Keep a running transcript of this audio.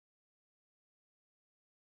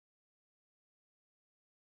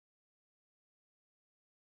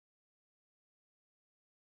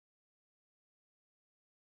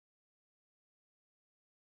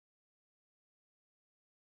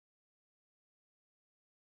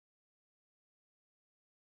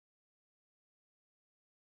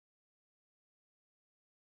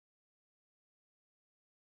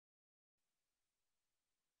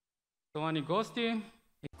Spoštovani gosti,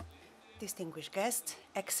 Distinguished guests,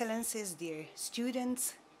 excellencies, dear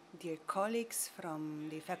students, dear colleagues from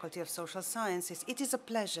the Faculty of Social Sciences, it is a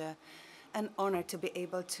pleasure and honor to be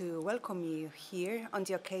able to welcome you here on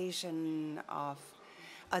the occasion of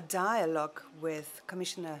a dialogue with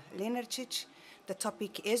Commissioner Lenarčič. The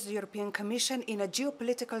topic is the European Commission in a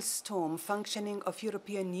geopolitical storm, functioning of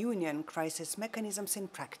European Union crisis mechanisms in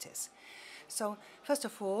practice. So, first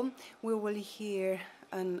of all, we will hear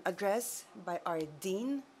an address by our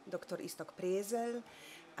Dean, Dr. Iztok Prezelj,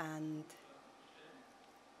 and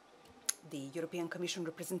the European Commission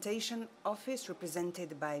Representation Office,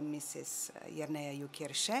 represented by Mrs. Jerneja,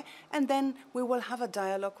 Jerše, and then we will have a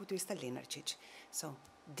dialogue with Mr. Lenarčič. So,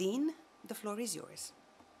 Dean, the floor is yours.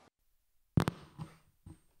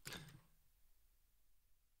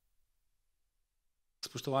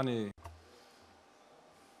 Spoštovani.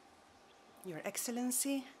 Your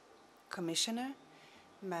Excellency, Commissioner,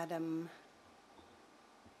 Madam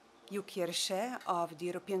Jerše of the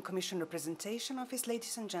European Commission Representation Office,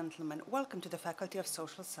 ladies and gentlemen, welcome to the Faculty of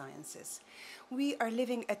Social Sciences. We are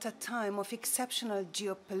living at a time of exceptional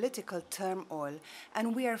geopolitical turmoil,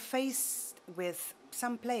 and we are faced with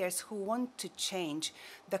some players who want to change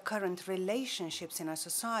the current relationships in our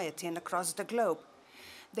society and across the globe.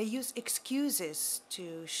 They use excuses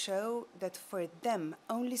to show that for them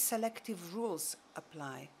only selective rules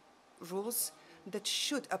apply, rules that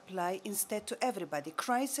should apply instead to everybody.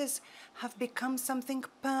 Crises have become something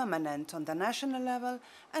permanent on the national level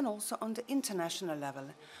and also on the international level.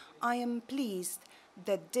 I am pleased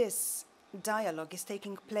that this dialogue is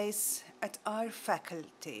taking place at our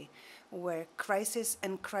faculty, where crisis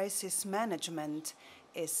and crisis management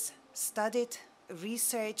is studied,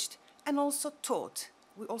 researched, and also taught.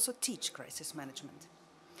 We also teach crisis management.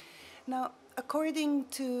 Now, according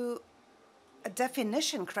to a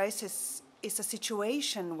definition, crisis is a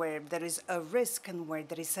situation where there is a risk and where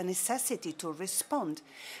there is a necessity to respond,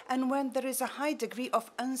 and when there is a high degree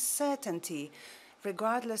of uncertainty,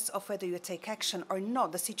 regardless of whether you take action or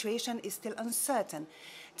not, the situation is still uncertain.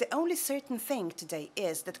 The only certain thing today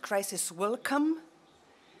is that crisis will come,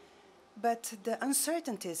 but the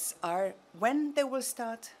uncertainties are when they will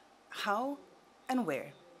start, how, and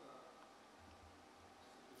where.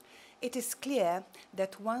 It is clear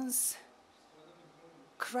that once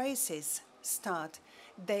crises start,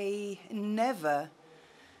 they never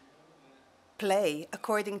play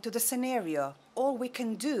according to the scenario. All we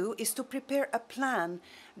can do is to prepare a plan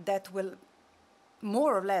that will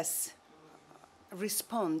more or less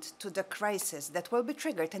respond to the crisis that will be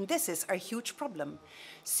triggered, and this is a huge problem.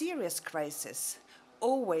 Serious crises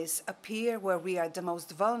always appear where we are the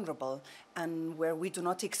most vulnerable and where we do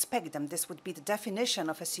not expect them. This would be the definition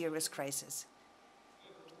of a serious crisis.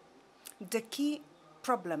 The key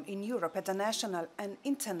problem in Europe at the national and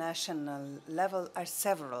international level are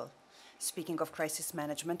several, speaking of crisis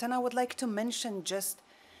management, and I would like to mention just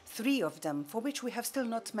 3 of them for which we have still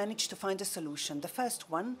not managed to find a solution. The first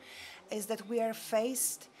one is that we are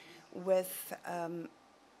faced with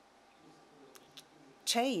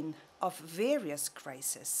chain of various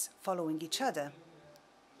crises following each other.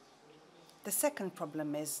 The second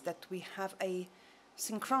problem is that we have a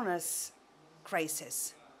synchronous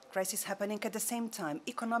crisis happening at the same time.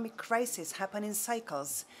 Economic crisis happen in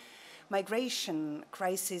cycles. Migration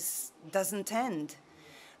crisis doesn't end.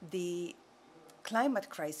 The climate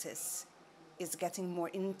crisis is getting more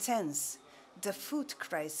intense. The food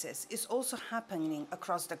crisis is also happening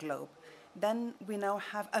across the globe. Then we now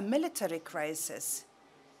have a military crisis.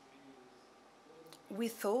 We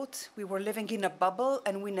thought we were living in a bubble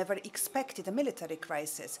and we never expected a military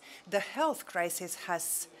crisis. The health crisis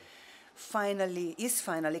is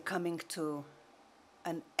finally coming to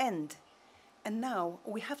an end. And now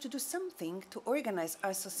we have to do something to organize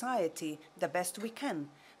our society the best we can.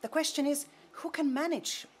 The question is, who can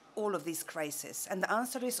manage all of these crises? And the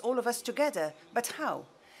answer is all of us together. But how?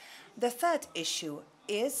 The third issue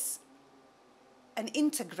is an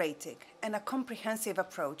integrated and a comprehensive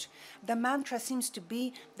approach. The mantra seems to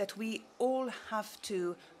be that we all have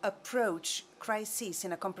to approach crises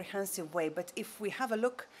in a comprehensive way, but if we have a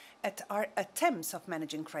look at our attempts of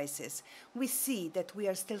managing crisis, we see that we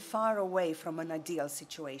are still far away from an ideal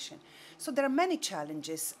situation. So there are many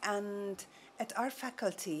challenges, and at our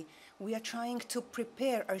faculty, we are trying to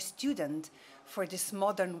prepare our students for this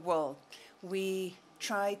modern world. We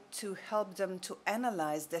try to help them to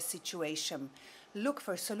analyze the situation, look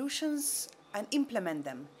for solutions, and implement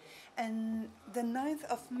them. And the 9th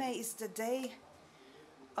of May is the day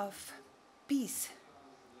of peace,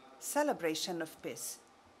 celebration of peace.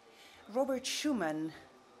 Robert Schuman,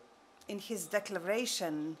 in his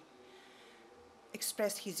declaration,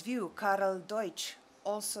 expressed his view, Karl Deutsch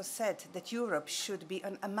also said that Europe should be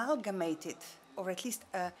an amalgamated, or at least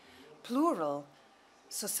a plural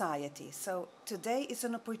society. So today is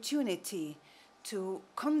an opportunity to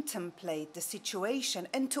contemplate the situation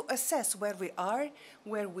and to assess where we are,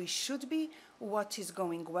 where we should be, what is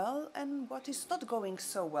going well and what is not going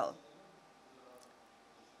so well.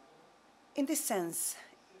 In this sense,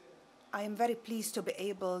 I am very pleased to be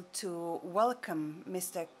able to welcome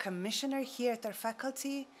Mr. Commissioner here at our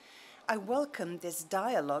faculty. I welcome this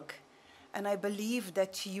dialogue, and I believe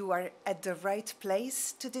that you are at the right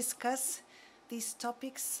place to discuss these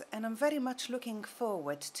topics, and I'm very much looking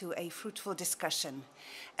forward to a fruitful discussion.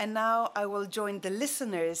 And now I will join the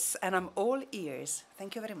listeners, and I'm all ears.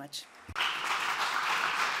 Thank you very much.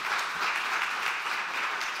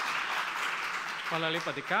 Hvala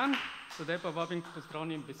lepa, dekan. Sedaj pa vabim k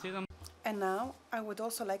pozdravnim besedam. And now I would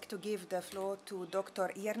also like to give the floor to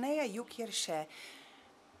Dr. Jerneja Jerše,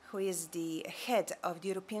 who is the head of the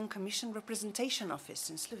European Commission Representation Office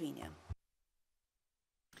in Slovenia.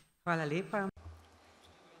 Hvala lepa.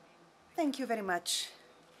 Thank you very much,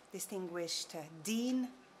 distinguished Dean,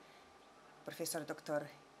 Professor Dr.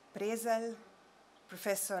 Prezelj,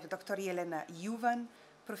 Professor Dr. Jelena Juvan,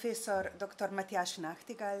 Professor Dr. Matjaž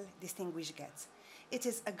Nachtigal, distinguished guests. It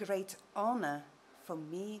is a great honor for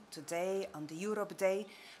me today on the Europe Day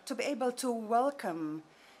to be able to welcome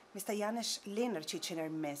Mr. Janez Lenarčič in our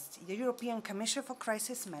midst, the European Commissioner for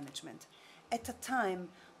Crisis Management, at a time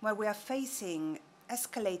where we are facing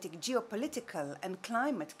escalating geopolitical and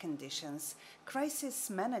climate conditions. Crisis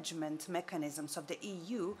management mechanisms of the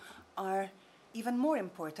EU are even more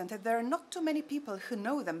important, and there are not too many people who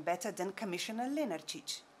know them better than Commissioner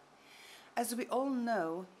Lenarčič. As we all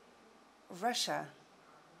know, Russia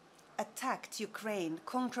attacked Ukraine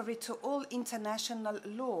contrary to all international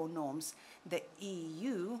law norms. The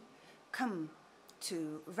EU come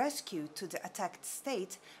to rescue to the attacked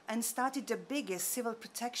state and started the biggest civil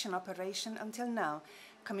protection operation until now.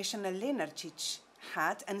 Commissioner Lenarčič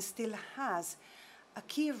had and still has a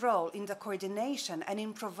key role in the coordination and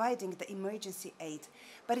in providing the emergency aid.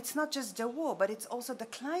 But it's not just the war, but it's also the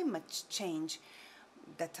climate change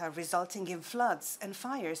that are resulting in floods and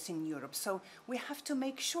fires in Europe. So we have to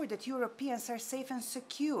make sure that Europeans are safe and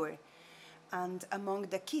secure. And among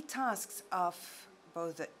the key tasks of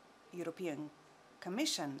both the European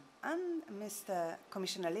Commission and Mr.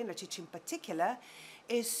 Commissioner Lenarčič in particular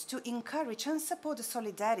is to encourage and support the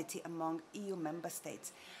solidarity among EU member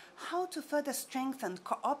states. How to further strengthen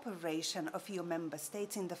cooperation of EU member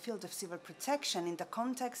states in the field of civil protection in the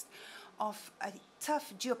context of a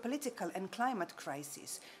tough geopolitical and climate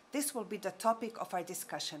crisis. This will be the topic of our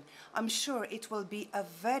discussion. I'm sure it will be a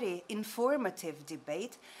very informative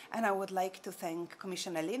debate, and I would like to thank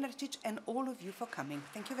Commissioner Lenarčič and all of you for coming.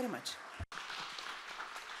 Thank you very much.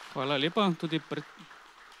 Hvala lepa, tudi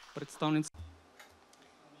predstavnica.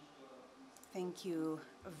 Thank you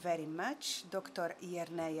very much, Dr.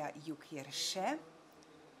 Jerneja Jerše.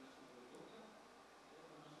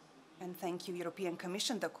 And thank you, European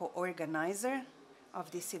Commission, the co-organizer of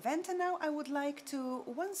this event. And now I would like to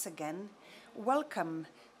once again welcome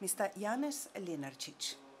Mr. Janez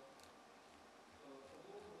Lenarčič.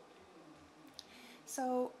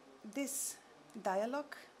 So this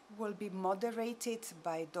dialogue will be moderated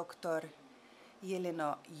by Dr.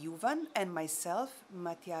 Jelena Juvan and myself,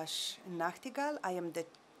 Matjaž Nachtigal. I am the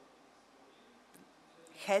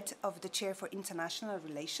head of the Chair for International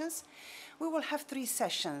Relations. We will have 3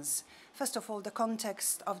 sessions. First of all, the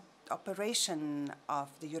context of operation of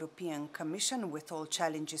the European Commission with all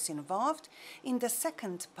challenges involved. In the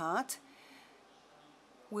second part,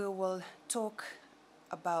 we will talk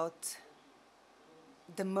about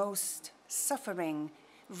the most suffering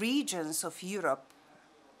regions of Europe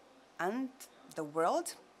and the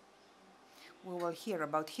world. We will hear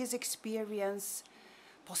about his experience,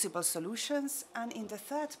 possible solutions, and in the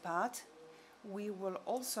third part, we will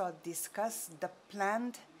also discuss the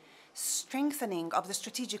planned strengthening of the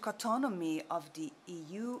strategic autonomy of the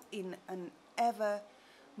EU in an ever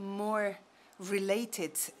more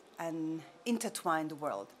related and intertwined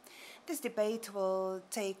world. This debate will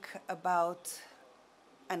take about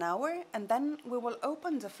an hour, and then we will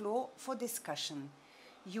open the floor for discussion.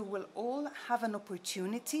 You will all have an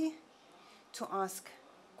opportunity to ask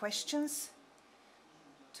questions,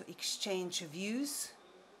 to exchange views,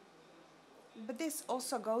 but this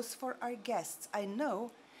also goes for our guests. I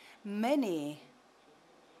know many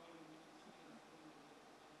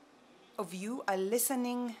of you are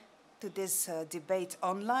listening to this debate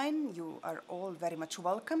online. You are all very much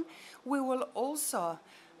welcome. We will also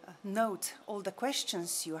note all the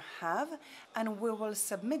questions you have, and we will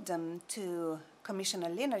submit them to Commissioner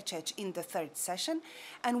Lenarčič in the third session,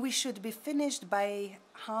 and we should be finished by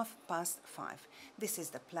 5:30. This is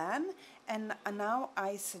the plan, and now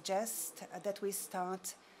I suggest that we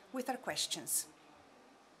start with our questions.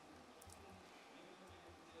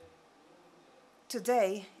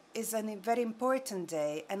 Today is a very important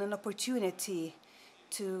day and an opportunity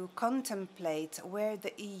to contemplate where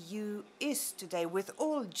the EU is today with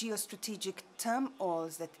all geostrategic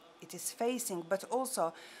turmoils that it is facing, but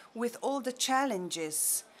also with all the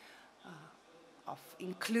challenges of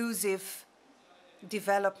inclusive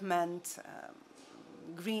development,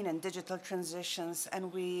 green and digital transitions,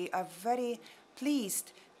 and we are very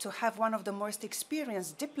pleased to have one of the most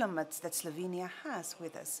experienced diplomats that Slovenia has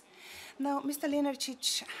with us. Now, Mr.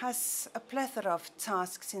 Lenarčič has a plethora of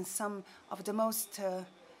tasks in some of the most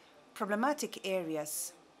problematic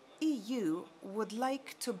areas. EU would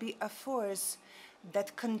like to be a force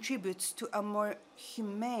that contributes to a more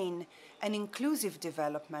humane and inclusive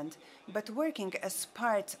development, but working as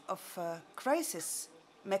part of crisis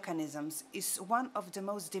mechanisms is one of the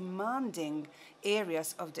most demanding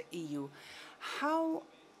areas of the EU. How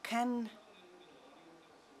can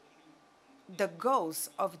the goals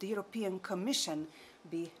of the European Commission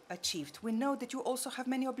be achieved? We know that you also have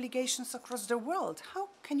many obligations across the world. How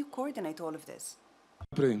can you coordinate all of this?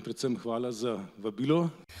 Predvsem hvala za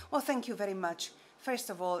vabilo. Well, thank you very much. First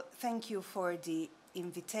of all, thank you for the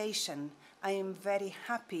invitation. I am very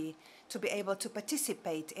happy to be able to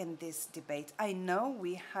participate in this debate. I know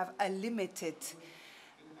we have a limited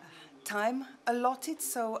time allotted,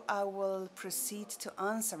 so I will proceed to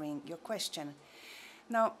answering your question.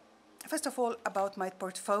 Now, first of all, about my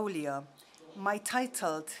portfolio. My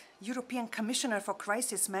title, European Commissioner for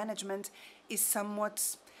Crisis Management, is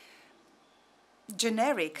somewhat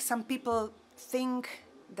generic. Some people think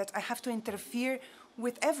that I have to interfere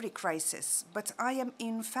with every crisis, but I am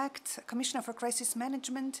in fact Commissioner for Crisis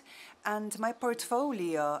Management, and my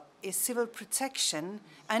portfolio is civil protection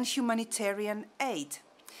and humanitarian aid.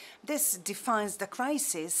 This defines the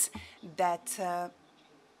crises that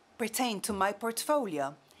pertain to my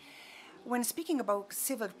portfolio. When speaking about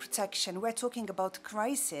civil protection, we're talking about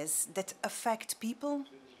crises that affect people,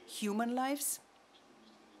 human lives,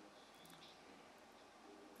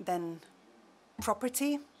 then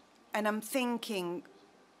property, and I'm thinking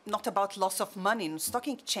not about loss of money in stock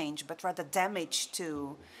exchange, but rather damage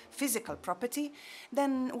to physical property.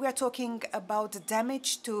 Then we are talking about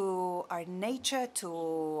damage to our nature,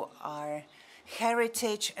 to our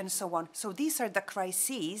heritage, and so on. So these are the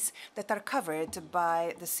crises that are covered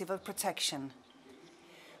by the civil protection.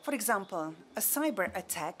 For example, a cyber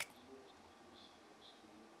attack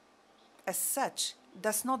as such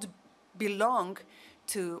does not belong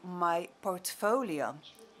to my portfolio.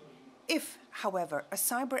 If, however, a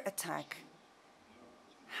cyber attack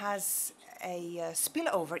has a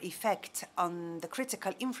spillover effect on the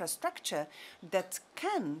critical infrastructure that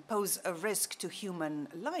can pose a risk to human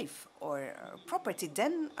life or property,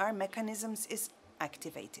 then our mechanisms is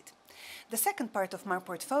activated. The second part of my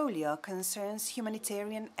portfolio concerns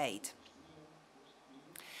humanitarian aid.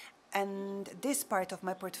 And this part of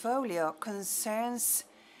my portfolio concerns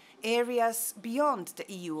areas beyond the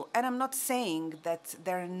EU. And I'm not saying that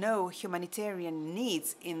there are no humanitarian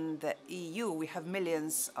needs in the EU. We have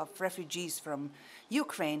millions of refugees from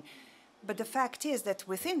Ukraine. But the fact is that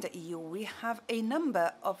within the EU, we have a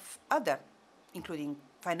number of other, including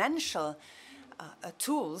financial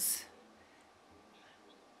tools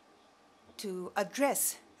to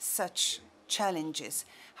address such challenges.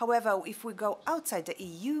 However, if we go outside the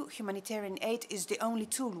EU, humanitarian aid is the only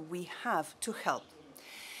tool we have to help.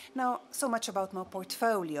 Now, so much about my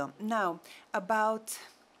portfolio. Now, about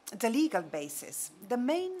the legal basis. The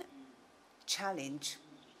main challenge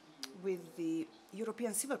with the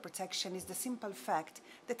European civil protection is the simple fact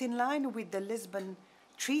that in line with the Lisbon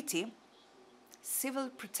Treaty, civil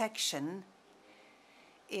protection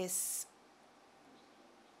is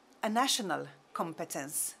a national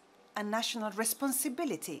competence, a national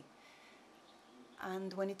responsibility.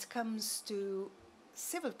 And when it comes to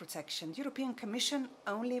civil protection, the European Commission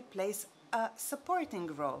only plays a supporting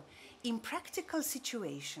role. In practical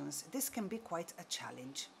situations, this can be quite a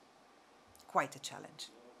challenge. Quite a challenge.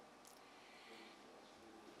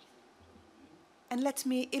 And let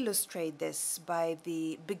me illustrate this by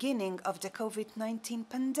the beginning of the COVID-19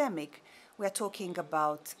 pandemic. We are talking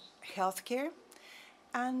about healthcare,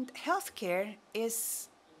 and healthcare is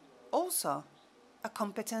also a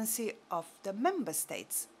competency of the member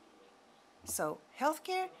states. So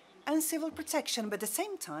healthcare and civil protection, but at the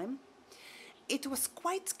same time, it was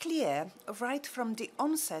quite clear right from the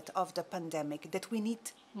onset of the pandemic that we need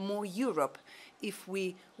more Europe if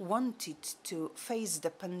we wanted to face the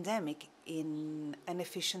pandemic in an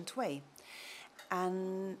efficient way.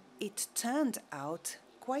 And it turned out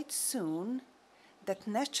quite soon that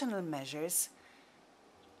national measures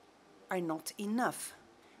are not enough,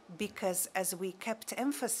 because as we kept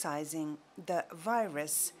emphasizing, the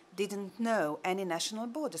virus didn't know any national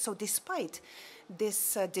border. So despite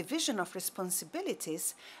this division of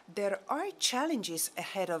responsibilities, there are challenges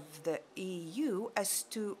ahead of the EU as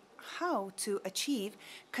to how to achieve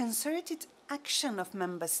concerted action of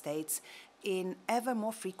member states in ever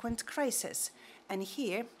more frequent crises. And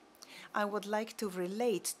here, I would like to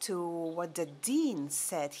relate to what the Dean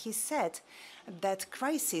said. He said that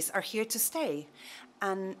crises are here to stay.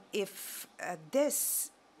 And if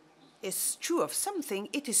this is true of something,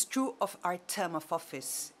 it is true of our term of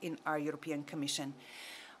office in our European Commission.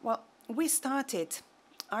 Well, we started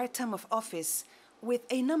our term of office with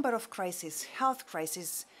a number of crises, health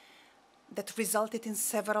crises, that resulted in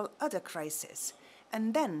several other crises.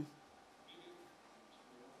 And then,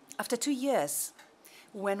 after 2 years,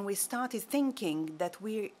 when we started thinking that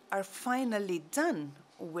we are finally done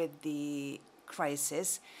with the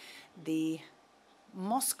crisis, the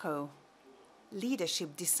Moscow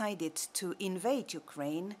leadership decided to invade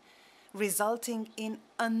Ukraine, resulting in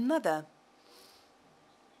another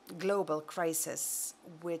global crisis,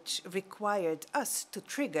 which required us to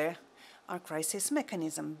trigger our crisis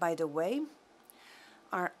mechanism. By the way,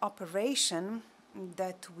 our operation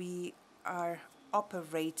that we are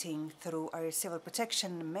operating through our civil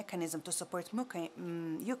protection mechanism to support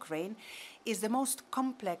Ukraine is the most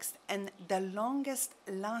complex and the longest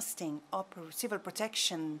lasting civil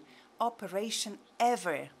protection operation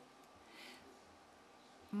ever.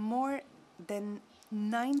 More than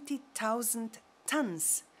 90,000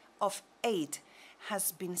 tons of aid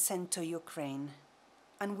has been sent to Ukraine.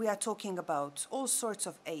 And we are talking about all sorts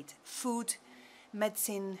of aid: food,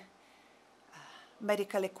 medicine,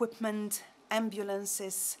 medical equipment,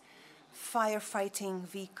 ambulances, firefighting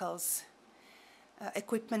vehicles,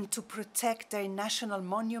 equipment to protect their national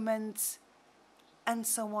monuments, and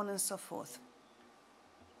so on and so forth.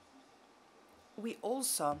 We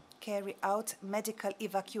also carry out medical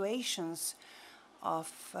evacuations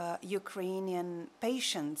of Ukrainian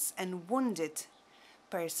patients and wounded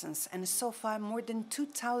persons, and so far more than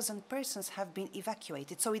 2,000 persons have been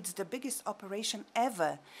evacuated. So it's the biggest operation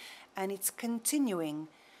ever, and it's continuing.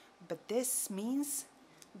 But this means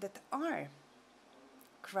that our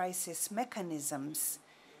crisis mechanisms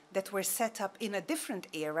that were set up in a different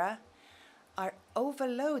era are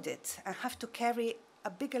overloaded and have to carry a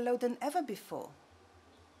bigger load than ever before.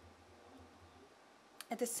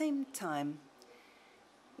 At the same time,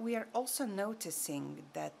 we are also noticing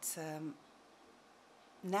that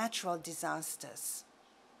natural disasters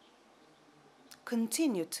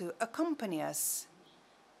continue to accompany us.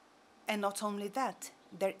 And not only that,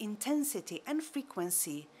 their intensity and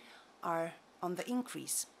frequency are on the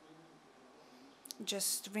increase.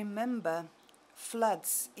 Just remember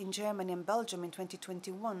floods in Germany and Belgium in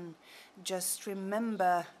 2021. Just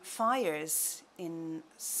remember fires in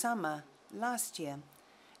summer last year.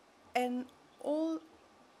 And all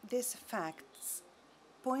these facts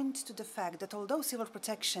point to the fact that although civil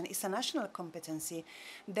protection is a national competency,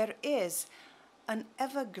 there is an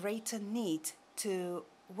ever greater need to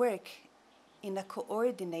work in a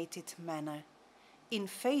coordinated manner in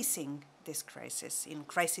facing this crisis. In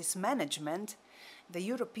crisis management, the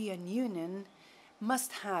European Union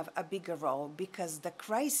must have a bigger role, because the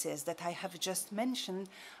crises that I have just mentioned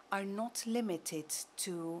are not limited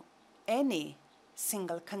to any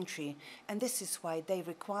single country, and this is why they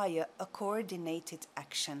require a coordinated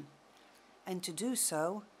action. And to do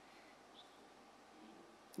so,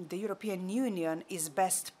 the European Union is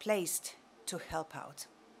best placed to help out.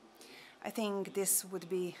 I think this would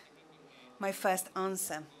be my first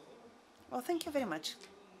answer. Well, thank you very much.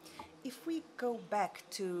 If we go back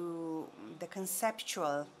to the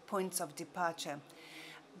conceptual points of departure,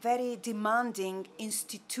 very demanding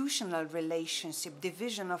institutional relationship,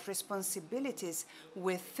 division of responsibilities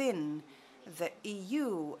within the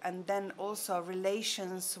EU, and then also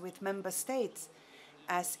relations with member states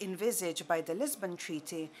as envisaged by the Lisbon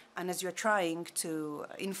Treaty and as you're trying to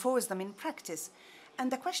enforce them in practice.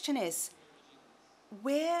 And the question is,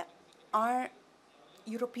 where are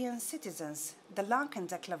European citizens? The Laeken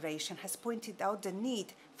Declaration has pointed out the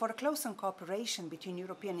need for a closer cooperation between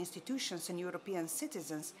European institutions and European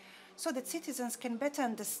citizens, so that citizens can better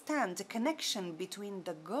understand the connection between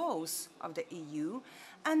the goals of the EU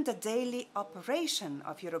and the daily operation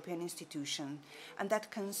of European institutions. And that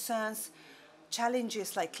concerns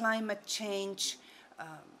challenges like climate change,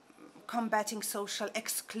 combating social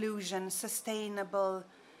exclusion, sustainable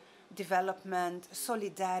development,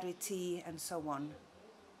 solidarity, and so on.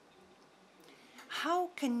 How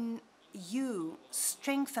can you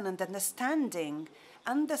strengthen an understanding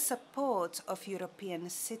and the support of European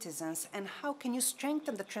citizens, and how can you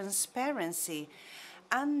strengthen the transparency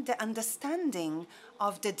and the understanding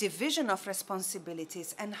of the division of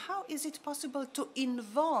responsibilities, and how is it possible to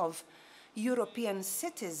involve European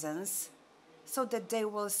citizens so that they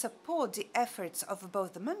will support the efforts of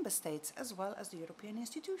both the member states as well as the European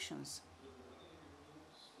institutions?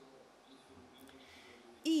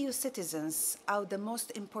 EU citizens are the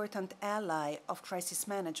most important ally of crisis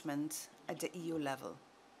management at the EU level.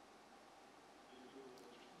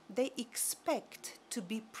 They expect to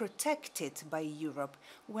be protected by Europe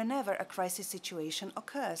whenever a crisis situation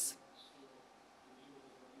occurs.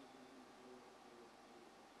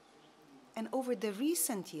 And over the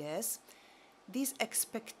recent years, these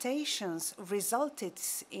expectations resulted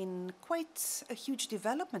in quite a huge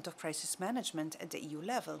development of crisis management at the EU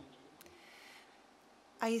level.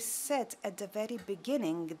 I said at the very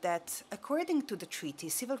beginning that according to the treaty,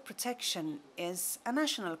 civil protection is a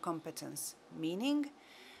national competence, meaning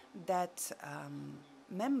that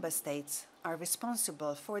member states are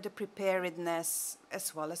responsible for the preparedness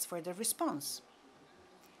as well as for the response.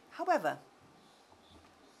 However,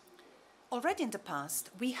 already in the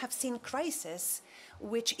past, we have seen crises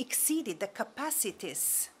which exceeded the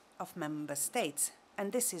capacities of member states.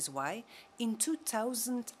 And this is why in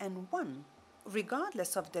 2001,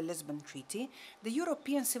 regardless of the Lisbon Treaty, the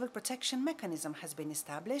European Civil Protection Mechanism has been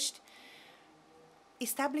established,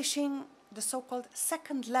 establishing the so-called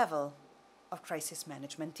second level of crisis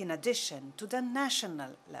management in addition to the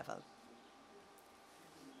national level.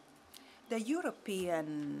 The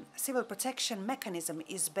European Civil Protection Mechanism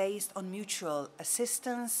is based on mutual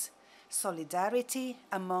assistance, solidarity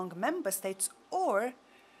among member states, or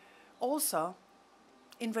also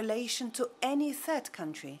in relation to any third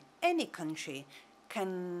country. Any country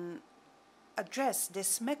can address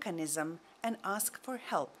this mechanism and ask for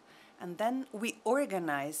help. And then we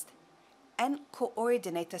organized and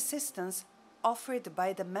coordinate assistance offered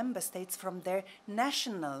by the member states from their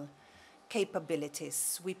national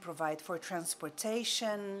capabilities. We provide for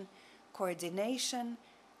transportation, coordination,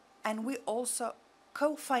 and we also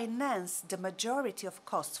co-finance the majority of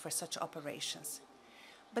costs for such operations.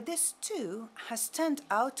 But this too has turned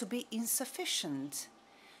out to be insufficient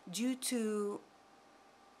due to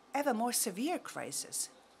ever more severe crises.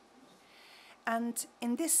 And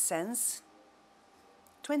in this sense,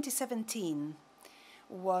 2017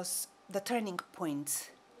 was the turning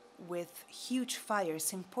point with huge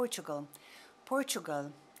fires in Portugal.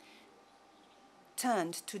 Portugal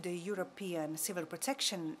turned to the European Civil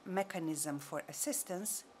Protection Mechanism for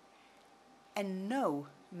assistance, and no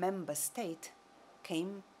member state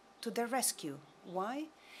came to the rescue. Why?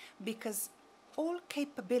 Because all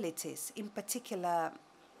capabilities, in particular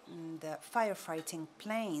the firefighting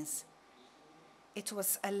planes, it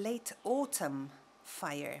was a late autumn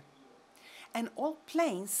fire, and all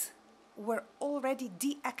planes were already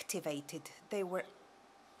deactivated. They were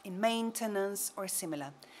in maintenance or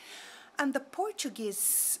similar. And the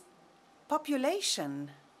Portuguese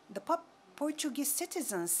population, the Portuguese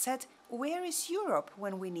citizens said, "Where is Europe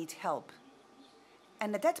when we need help?"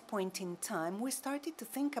 And at that point in time, we started to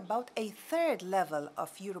think about a third level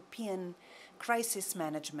of European crisis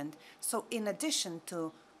management. So in addition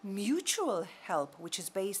to mutual help, which is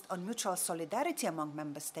based on mutual solidarity among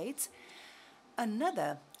member states,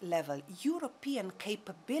 another level, European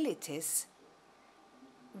capabilities,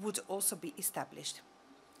 would also be established.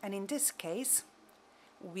 And in this case,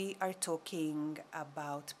 we are talking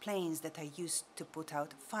about planes that are used to put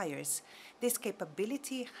out fires. This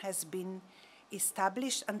capability has been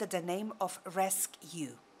established under the name of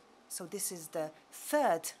rescEU. So this is the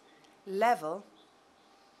third level,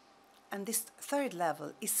 and this third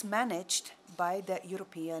level is managed by the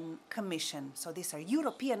European Commission. So these are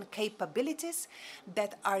European capabilities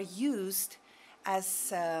that are used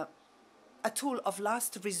as a tool of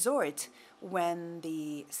last resort when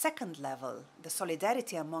the second level, the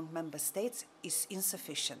solidarity among member states, is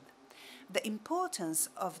insufficient. The importance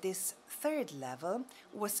of this third level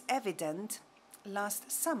was evident last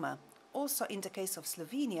summer, also in the case of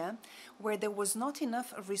Slovenia, where there was not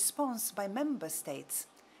enough response by member states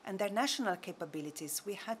and their national capabilities.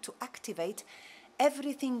 We had to activate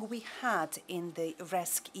everything we had in the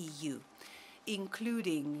rescEU,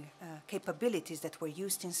 including capabilities that were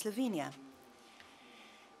used in Slovenia.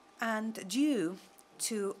 And due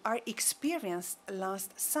to our experience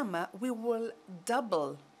last summer, we will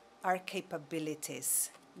double our capabilities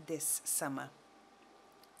this summer.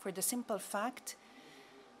 for the simple fact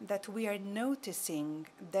that we are noticing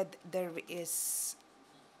that there is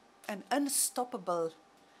an unstoppable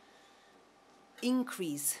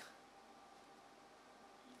increase,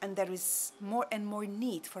 and there is more and more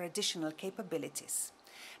need for additional capabilities.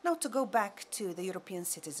 Now, to go back to the European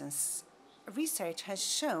citizens, research has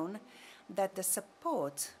shown that the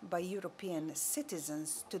support by European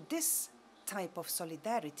citizens to this type of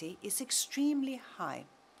solidarity is extremely high,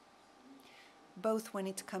 both when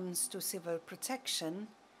it comes to civil protection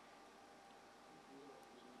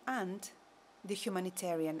and the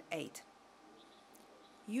humanitarian aid.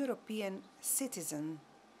 European citizens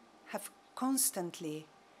have constantly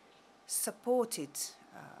supported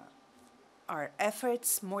our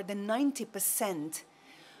efforts. More than 90%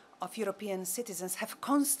 of European citizens have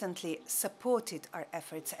constantly supported our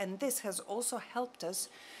efforts, and this has also helped us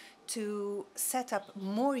to set up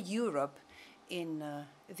more Europe in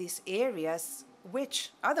these areas,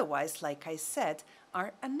 which otherwise, like I said,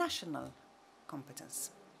 are a national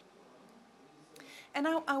competence. And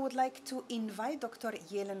now I would like to invite Dr.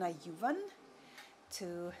 Jelena Juvan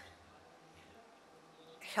to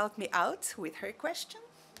help me out with her question.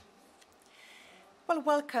 Well,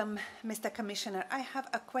 welcome, Mr. Commissioner. I have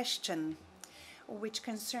a question which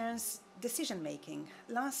concerns decision-making.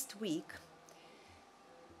 Last week,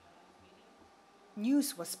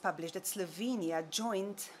 news was published that Slovenia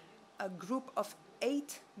joined a group of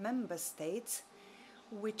 8 member states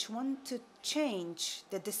which want to change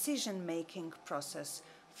the decision-making process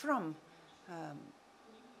from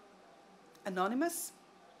anonymous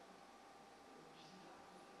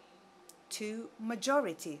to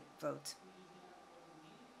majority vote.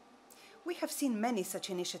 We have seen many such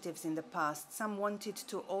initiatives in the past. Some wanted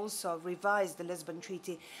to also revise the Lisbon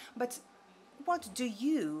Treaty. But what do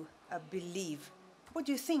you believe? What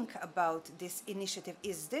do you think about this initiative?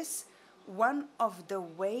 Is this one of the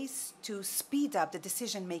ways to speed up the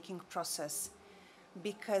decision-making process?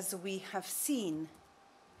 Because we have seen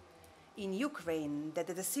in Ukraine that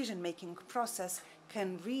the decision-making process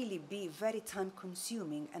can really be very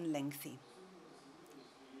time-consuming and lengthy.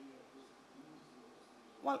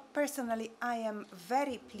 Well, personally, I am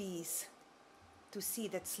very pleased to see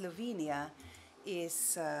that Slovenia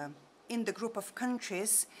is in the group of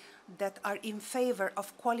countries that are in favor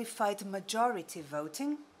of qualified majority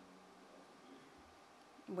voting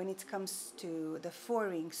when it comes to the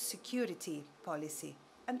foreign security policy.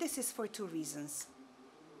 And this is for 2 reasons.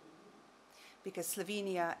 Because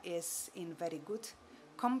Slovenia is in very good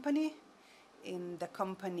company, in the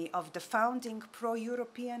company of the founding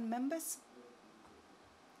pro-European members.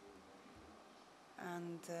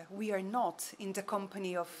 And we are not in the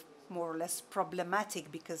company of more or less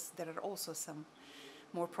problematic, because there are also some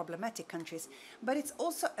more problematic countries. But it's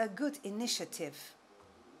also a good initiative.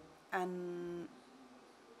 And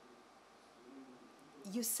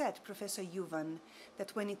you said, Professor Juvan,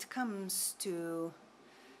 that when it comes to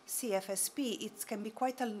CFSP, it can be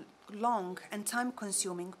quite a long and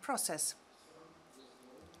time-consuming process.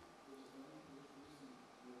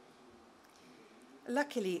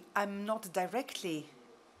 Luckily, I'm not directly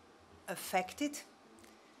affected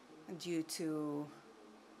due to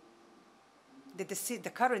the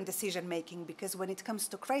current decision-making, because when it comes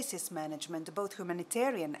to crisis management, both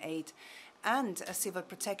humanitarian aid and civil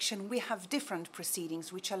protection, we have different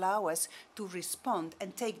proceedings which allow us to respond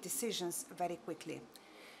and take decisions very quickly.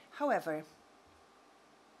 However,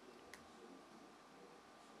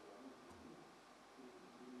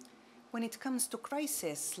 when it comes to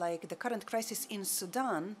crisis, like the current crisis in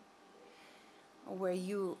Sudan, where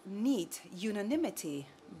you need unanimity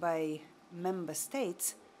by member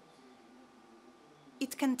states,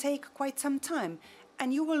 it can take quite some time.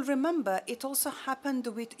 And you will remember it also happened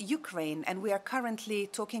with Ukraine, and we are currently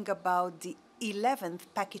talking about the 11th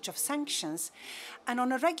package of sanctions. And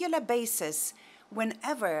on a regular basis,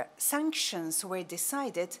 whenever sanctions were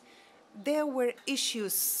decided, there were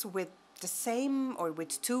issues with the same or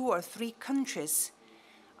with 2 or 3 countries.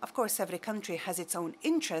 Of course, every country has its own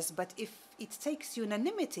interests, but if it takes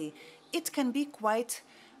unanimity, it can be quite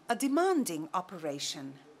a demanding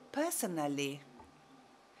operation. Personally,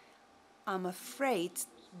 I'm afraid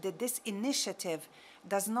that this initiative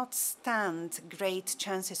does not stand great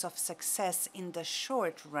chances of success in the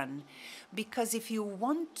short run, because if you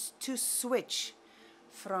want to switch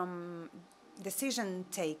from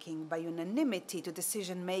decision-taking by unanimity to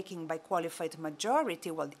decision-making by qualified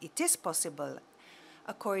majority, well, it is possible.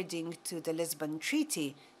 According to the Lisbon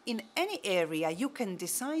Treaty, in any area you can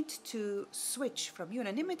decide to switch from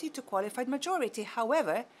unanimity to qualified majority.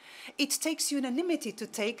 However, it takes unanimity to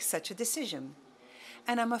take such a decision.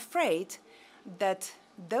 And I'm afraid that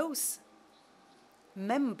those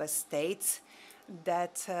member states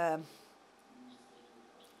that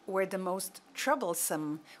were the most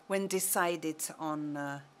troublesome when decided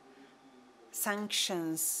on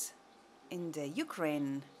sanctions in the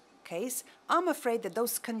Ukraine case. I'm afraid that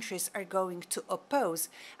those countries are going to oppose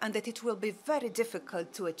and that it will be very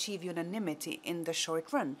difficult to achieve unanimity in the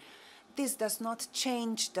short run. This does not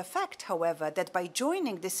change the fact, however, that by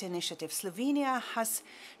joining this initiative, Slovenia has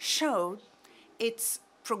shown its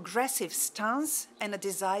progressive stance and a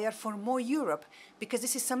desire for more Europe, because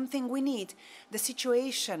this is something we need. The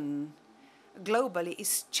situation globally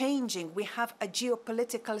is changing. We have a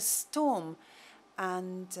geopolitical storm,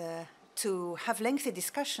 and to have lengthy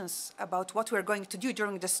discussions about what we're going to do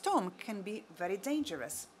during the storm can be very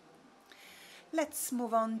dangerous. Let's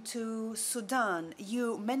move on to Sudan.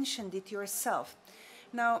 You mentioned it yourself.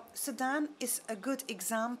 Now, Sudan is a good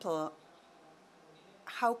example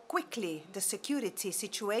how quickly the security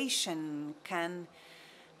situation can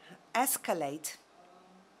escalate.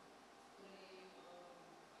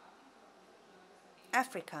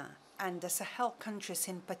 Africa and the Sahel countries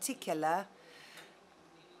in particular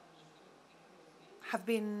have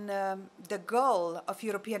been the goal of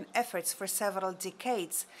European efforts for several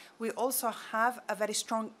decades. We also have a very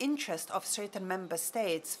strong interest of certain member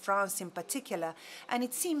states, France in particular, and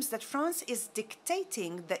it seems that France is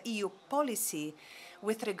dictating the EU policy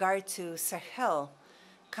with regard to Sahel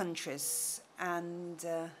countries, and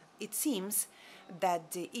it seems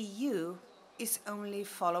that the EU is only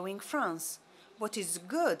following France. What is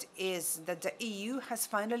good is that the EU has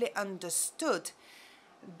finally understood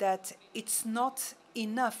that it's not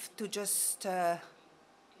enough to just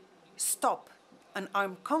stop an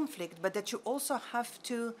armed conflict, but that you also have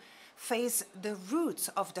to face the roots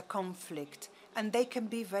of the conflict, and they can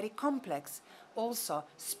be very complex. Also,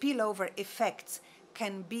 spillover effects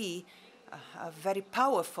can be very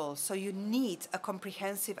powerful, so you need a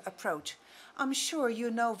comprehensive approach. I'm sure you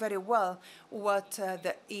know very well what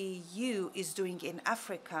the EU is doing in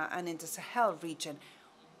Africa and in the Sahel region.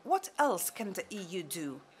 What else can the EU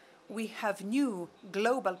do? We have new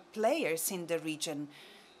global players in the region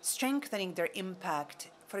strengthening their impact.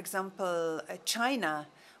 For example, China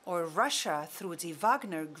or Russia through the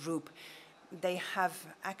Wagner Group. They have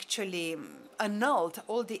actually annulled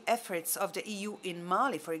all the efforts of the EU in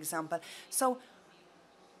Mali, for example. So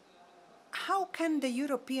how can the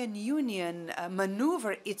European Union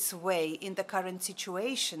maneuver its way in the current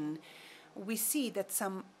situation? We see that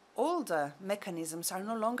some older mechanisms are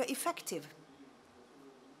no longer effective.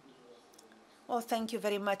 Well, thank you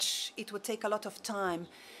very much. It would take a lot of time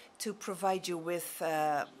to provide you with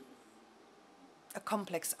a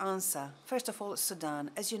complex answer. First of all,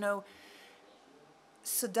 Sudan. As you know,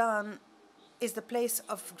 Sudan is the place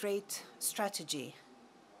of great strategy.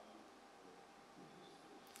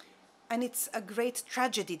 And it's a great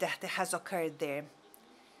tragedy that has occurred there.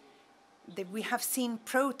 We have seen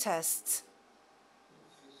protests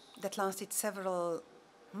that lasted several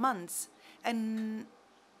months, and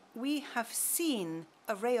we have seen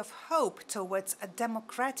a ray of hope towards a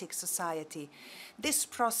democratic society. This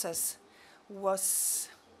process was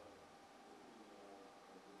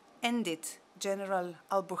ended. General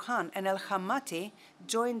al-Burhan and al-Hamati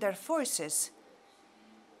joined their forces,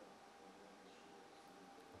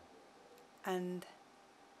 and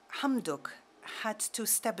Hamdok had to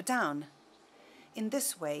step down. In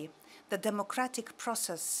this way, the democratic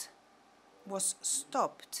process was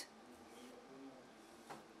stopped.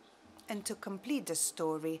 And to complete the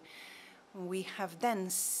story, we have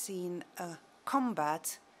then seen a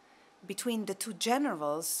combat between the two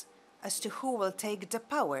generals as to who will take the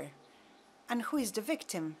power. And who is the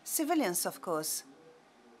victim? Civilians, of course.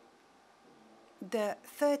 The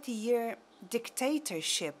 30-year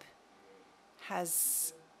dictatorship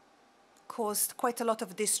has caused quite a lot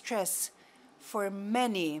of distress for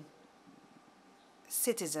many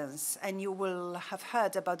citizens, and you will have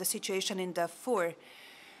heard about the situation in Darfur.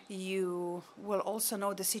 You will also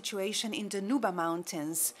know the situation in the Nuba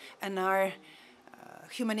Mountains, and our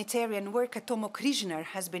humanitarian worker, Tomo Križnar,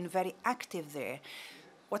 has been very active there.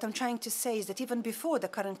 What I'm trying to say is that even before the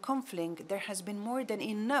current conflict, there has been more than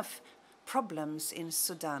enough problems in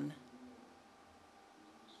Sudan.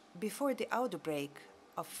 Before the outbreak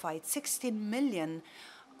of fight, 16 million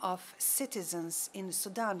of citizens in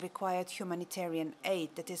Sudan required humanitarian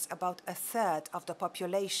aid. That is about a third of the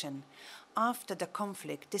population. After the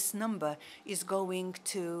conflict, this number is going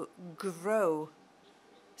to grow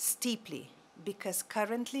steeply, because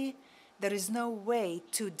currently there is no way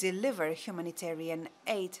to deliver humanitarian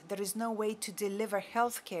aid. There is no way to deliver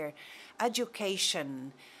healthcare,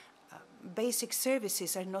 education. Basic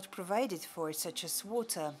services are not provided for, such as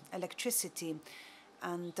water, electricity,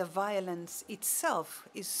 and the violence itself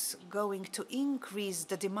is going to increase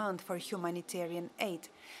the demand for humanitarian aid.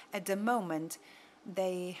 At the moment,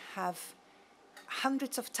 they have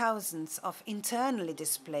hundreds of thousands of internally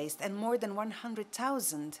displaced, and more than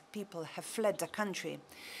 100,000 people have fled the country.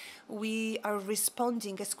 We are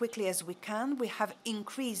responding as quickly as we can. We have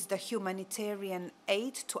increased the humanitarian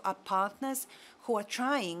aid to our partners who are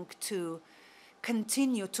trying to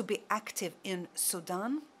continue to be active in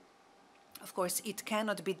Sudan. Of course, it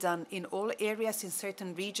cannot be done in all areas. In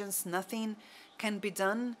certain regions, nothing can be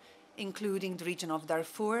done, including the region of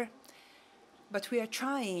Darfur. But we are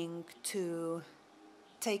trying to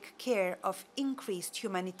take care of increased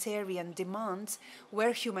humanitarian demands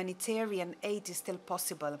where humanitarian aid is still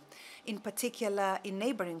possible. In particular, in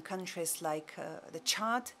neighboring countries like the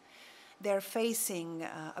Chad, they're facing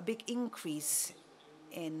a big increase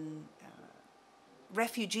in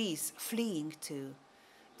refugees fleeing to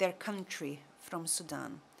their country from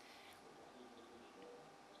Sudan.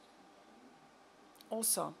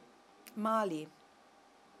 Also, Mali,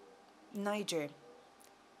 Niger,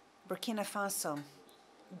 Burkina Faso,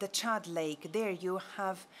 the Chad Lake, there you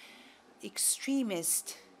have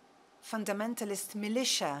extremist, fundamentalist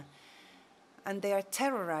militia, and they are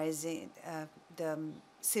terrorizing the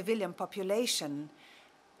civilian population,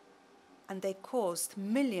 and they caused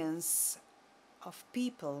millions of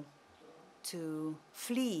people to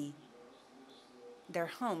flee their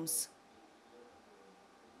homes.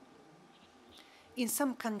 In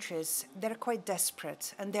some countries, they're quite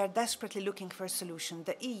desperate, and they're desperately looking for a solution.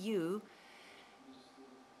 The EU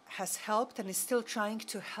has helped and is still trying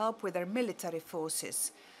to help with their military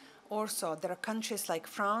forces. Also, there are countries like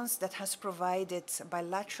France that has provided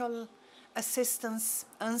bilateral assistance,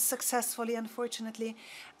 unsuccessfully, unfortunately,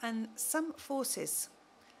 and some forces,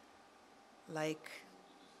 like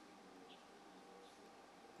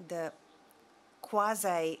the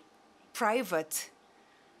quasi-private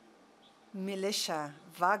militia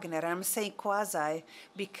Wagner. I'm saying quasi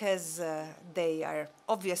because they are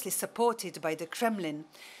obviously supported by the Kremlin.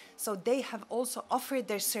 So they have also offered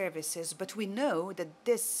their services, but we know that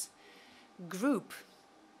this group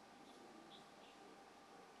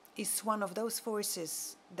is one of those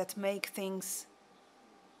forces that make things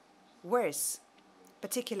worse,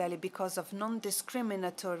 particularly because of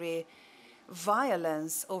non-discriminatory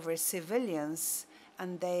violence over civilians,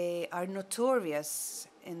 and they are notorious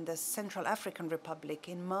in the Central African Republic,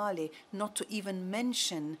 in Mali, not to even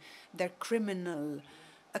mention their criminal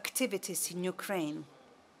activities in Ukraine.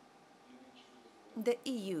 The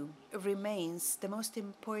EU remains the most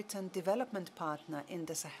important development partner in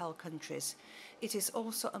the Sahel countries. It is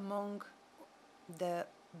also among the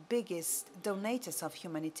biggest donators of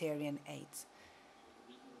humanitarian aid.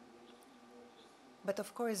 But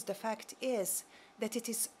of course, the fact is that it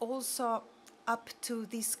is also up to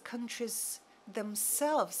these countries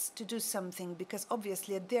themselves to do something, because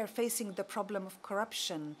obviously they're facing the problem of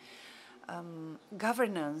corruption,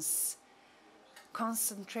 governance,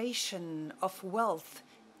 concentration of wealth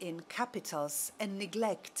in capitals, and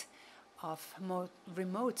neglect of more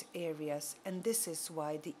remote areas. And this is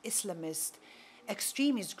why the Islamist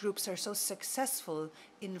extremist groups are so successful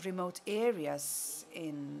in remote areas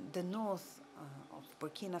in the north of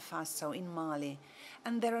Burkina Faso, in Mali.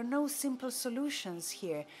 And there are no simple solutions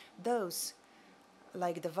here. Those,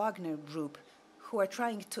 like the Wagner group, who are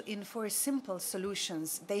trying to enforce simple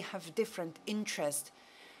solutions, they have different interests.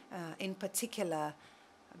 In particular,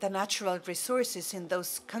 the natural resources in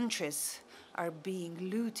those countries are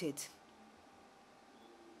being looted.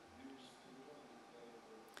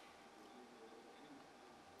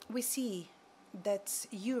 We see that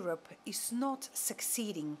Europe is not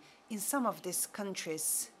succeeding in some of these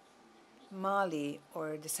countries, Mali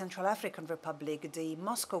or the Central African Republic. The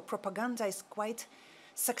Moscow propaganda is quite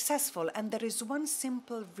successful, and there is one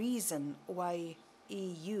simple reason why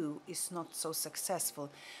EU is not so successful,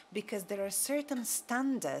 because there are certain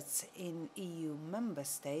standards in EU member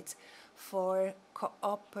states for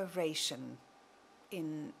cooperation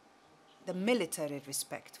in the military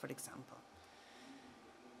respect, for example.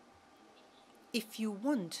 If you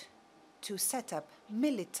want to set up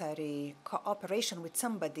military cooperation with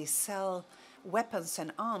somebody, sell weapons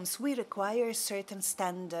and arms, we require certain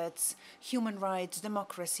standards, human rights,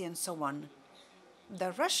 democracy, and so on.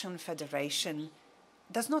 The Russian Federation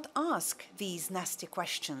does not ask these nasty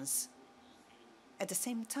questions. At the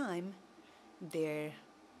same time, their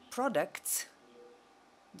products,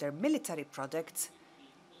 their military products,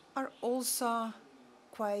 are also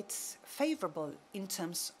quite favorable in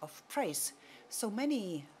terms of price. So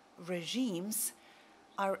many regimes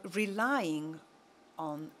are relying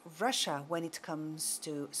on Russia when it comes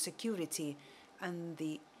to security and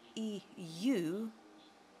the EU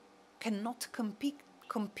cannot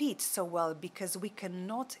compete so well because we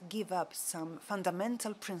cannot give up some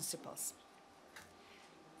fundamental principles.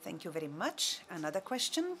 Thank you very much. Another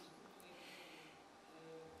question.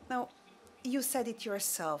 Now, you said it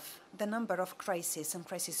yourself, the number of crises and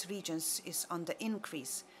crisis regions is on the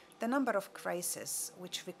increase. The number of crises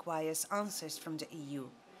which requires answers from the EU.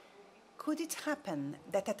 Could it happen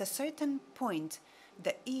that at a certain point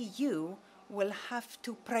the EU will have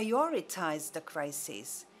to prioritize the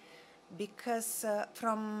crises? Because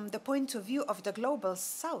from the point of view of the global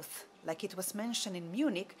south, like it was mentioned in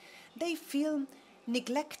Munich, they feel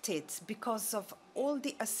neglected because of all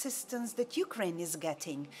the assistance that Ukraine is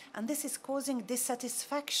getting. And this is causing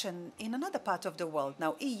dissatisfaction in another part of the world.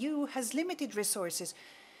 Now, EU has limited resources.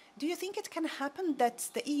 Do you think it can happen that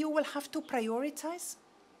the EU will have to prioritize?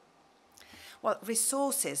 Well,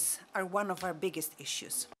 resources are one of our biggest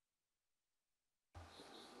issues.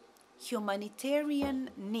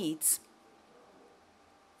 Humanitarian needs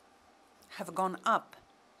have gone up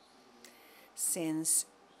since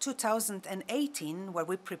 2018, where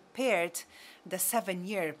we prepared the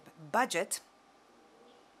 7-year budget,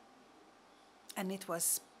 and it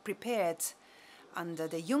was prepared under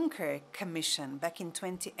the Juncker Commission back in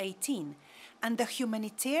 2018, and the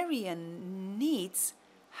humanitarian needs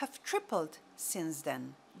have tripled since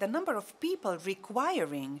then. The number of people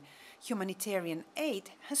requiring humanitarian aid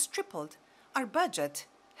has tripled. Our budget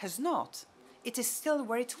has not. It is still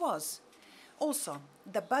where it was. Also,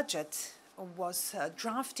 the budget was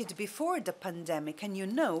drafted before the pandemic, and you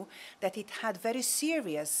know that it had very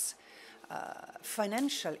serious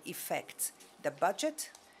financial effects. The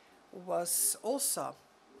budget was also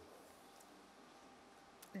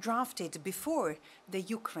drafted before the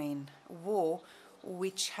Ukraine war,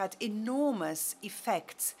 which had enormous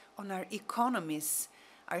effects on our economies,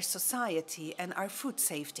 our society, and our food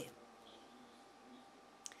safety.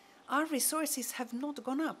 Our resources have not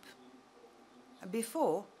gone up.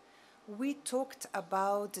 Before, we talked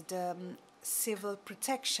about the civil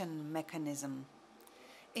protection mechanism.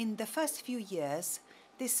 In the first few years,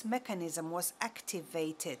 this mechanism was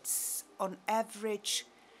activated on average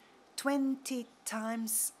 20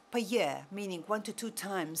 times per year, meaning 1 to 2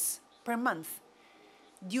 times per month.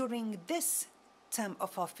 During this term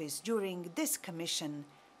of office, during this commission,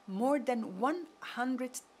 more than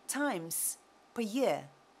 100 times per year,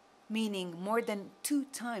 meaning more than 2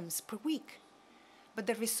 times per week. But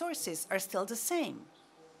the resources are still the same.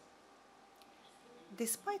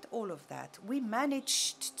 Despite all of that, we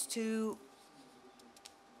managed to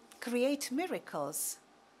create miracles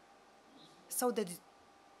so that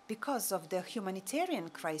because of the humanitarian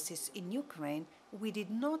crisis in Ukraine, we did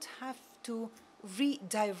not have to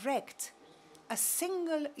redirect a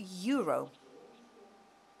single euro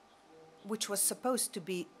which was supposed to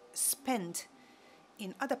be spent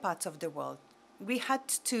in other parts of the world. We had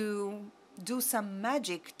to do some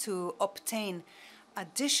magic to obtain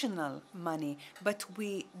additional money, but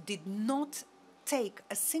we did not take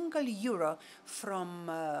a single euro from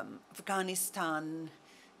Afghanistan,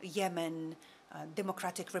 Yemen,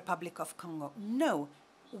 Democratic Republic of Congo. No,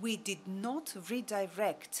 we did not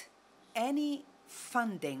redirect any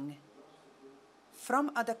funding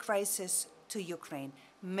from other crises to Ukraine.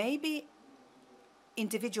 Maybe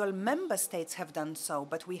individual member states have done so,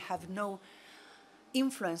 but we have no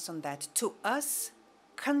influence on that. To us,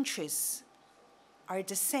 countries are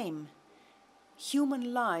the same.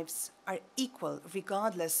 Human lives are equal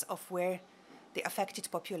regardless of where the affected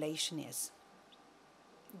population is.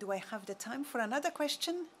 Do I have the time for another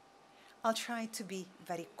question? I'll try to be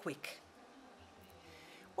very quick.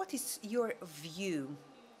 What is your view?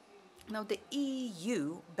 Now, the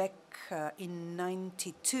EU back in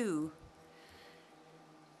 '92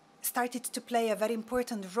 started to play a very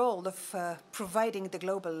important role of providing the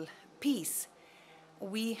global peace.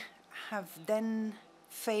 We have then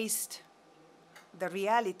faced the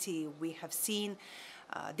reality. We have seen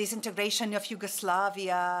disintegration of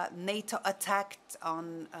Yugoslavia, NATO attacked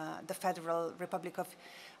on the Federal Republic of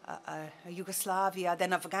Yugoslavia,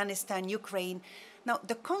 then Afghanistan, Ukraine. Now,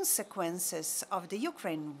 the consequences of the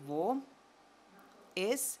Ukraine war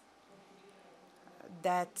is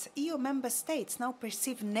that EU member states now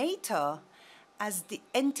perceive NATO as the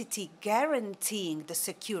entity guaranteeing the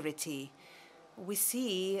security. We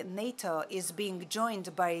see NATO is being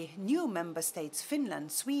joined by new member states,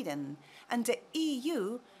 Finland, Sweden, and the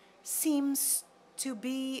EU seems to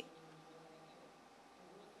be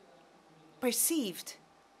perceived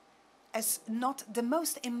as not the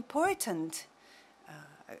most important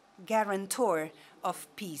guarantor of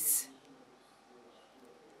peace.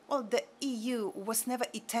 Well, the EU was never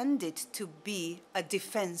intended to be a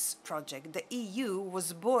defense project. The EU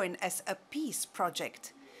was born as a peace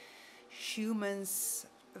project. Schumann's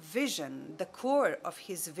vision, the core of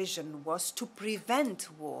his vision, was to prevent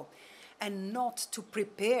war and not to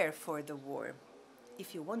prepare for the war.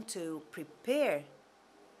 If you want to prepare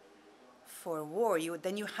for war,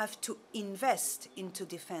 then you have to invest into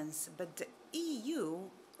defense. But the EU,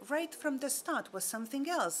 right from the start, was something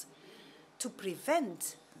else, to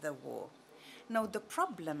prevent the war. Now, the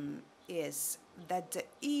problem is that the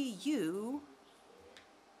EU,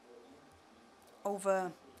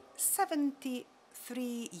 over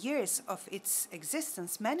 73 years of its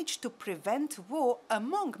existence, managed to prevent war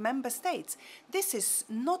among member states. This is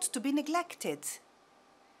not to be neglected.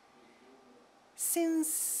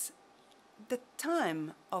 Since the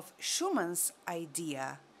time of Schumann's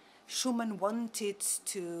idea, Schumann wanted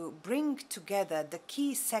to bring together the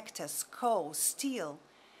key sectors, coal, steel,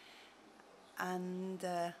 and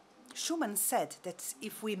Schumann said that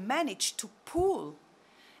if we manage to pool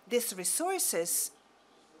these resources,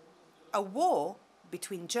 a war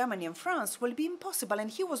between Germany and France will be impossible,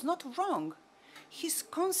 and he was not wrong. His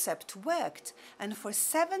concept worked, and for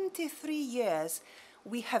 73 years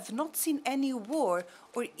we have not seen any war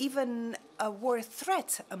or even a war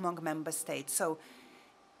threat among member states. So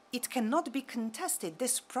it cannot be contested.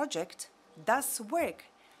 This project does work,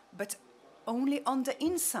 but only on the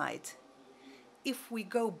inside. If we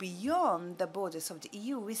go beyond the borders of the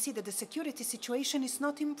EU, we see that the security situation is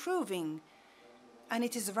not improving, and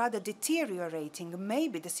it is rather deteriorating.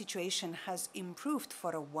 Maybe the situation has improved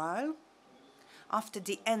for a while after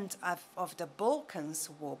the end of the Balkans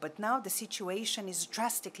war, but now the situation is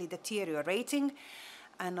drastically deteriorating,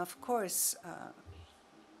 and of course,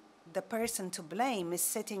 the person to blame is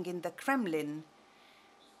sitting in the Kremlin.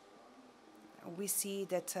 We see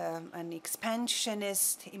that an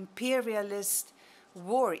expansionist, imperialist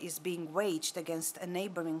war is being waged against a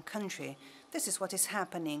neighboring country. This is what is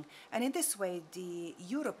happening. And in this way, the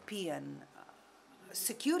European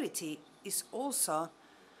security is also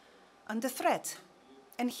under threat.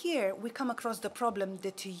 And here we come across the problem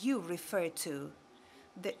that you referred to.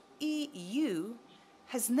 The EU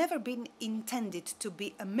has never been intended to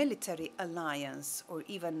be a military alliance or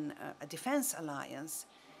even a defense alliance.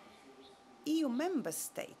 EU member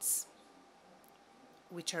states,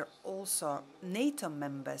 which are also NATO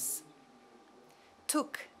members,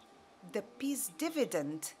 took the peace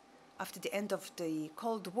dividend after the end of the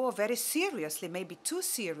Cold War very seriously, maybe too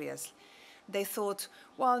serious. They thought,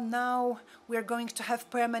 well, now we're going to have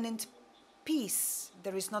permanent peace.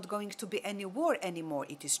 There is not going to be any war anymore.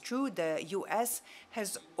 It is true the US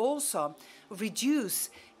has also reduced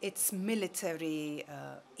its military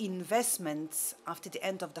investments after the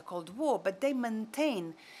end of the Cold War, but they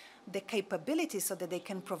maintain the capabilities so that they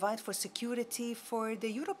can provide for security for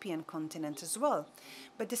the European continent as well.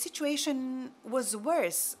 But the situation was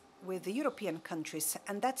worse with the European countries,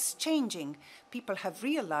 and that's changing. People have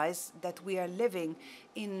realized that we are living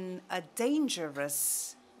in a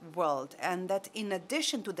dangerous world, and that in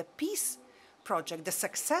addition to the peace project, the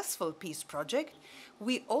successful peace project,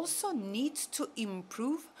 we also need to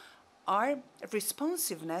improve our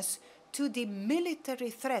responsiveness to the military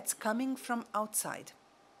threats coming from outside.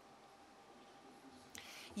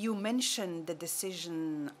 You mentioned the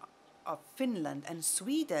decision of Finland and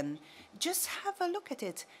Sweden. Just have a look at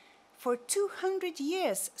it. For 200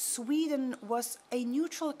 years, Sweden was a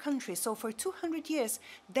neutral country. So for 200 years,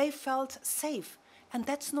 they felt safe. And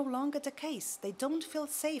that's no longer the case. They don't feel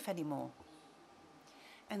safe anymore.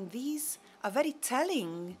 And these are very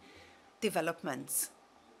telling developments.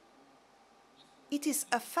 It is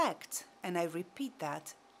a fact, and I repeat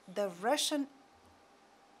that, the Russian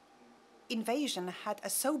invasion had a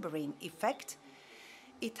sobering effect.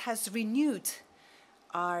 It has renewed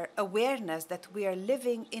our awareness that we are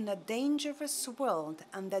living in a dangerous world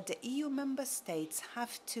and that the EU member states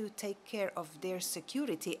have to take care of their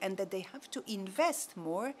security and that they have to invest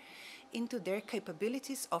more into their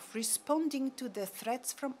capabilities of responding to the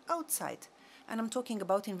threats from outside. And I'm talking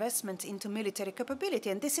about investment into military capability,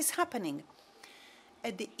 and this is happening.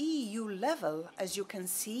 At the EU level, as you can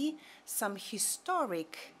see, some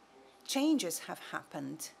historic changes have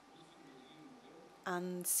happened.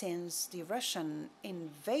 And since the Russian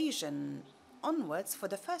invasion onwards, for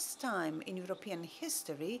the first time in European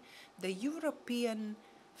history, the European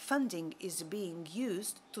funding is being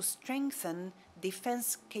used to strengthen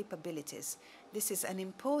defense capabilities. This is an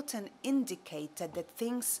important indicator that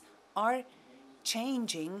things are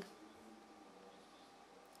changing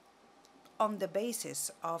on the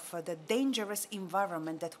basis of the dangerous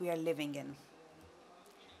environment that we are living in.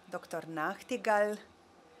 Dr. Nachtigall,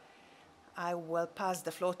 I will pass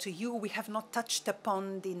the floor to you. We have not touched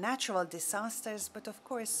upon the natural disasters, but of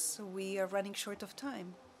course we are running short of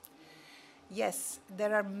time. Yes,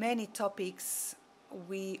 there are many topics.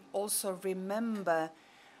 We also remember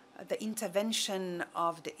the intervention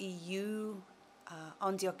of the EU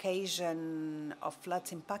on the occasion of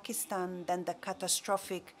floods in Pakistan, then the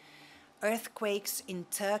catastrophic earthquakes in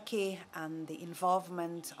Turkey and the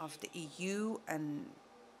involvement of the EU and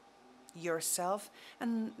yourself.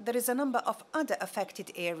 And there is a number of other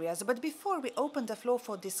affected areas. But before we open the floor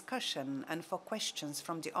for discussion and for questions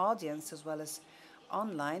from the audience as well as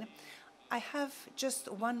online, I have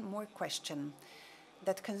just one more question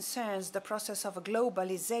that concerns the process of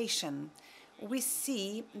globalization. We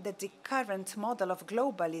see that the current model of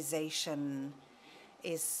globalization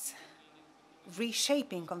is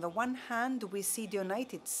reshaping. On the one hand, we see the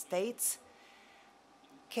United States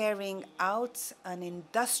carrying out an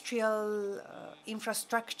industrial,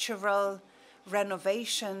 infrastructural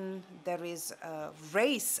renovation. There is a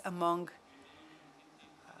race among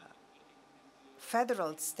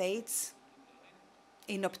federal states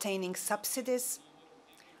in obtaining subsidies.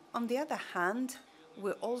 On the other hand,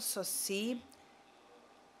 we also see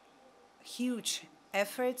huge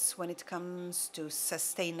efforts when it comes to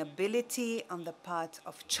sustainability on the part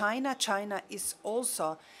of China. China is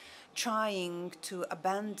also trying to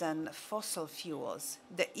abandon fossil fuels.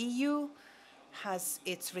 The EU has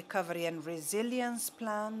its recovery and resilience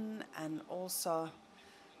plan and also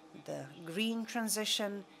the green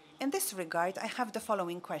transition. In this regard, I have the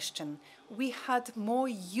following question. We had more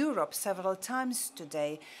Europe several times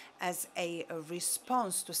today as a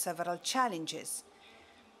response to several challenges.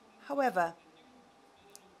 However,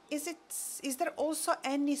 is there also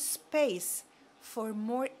any space for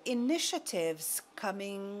more initiatives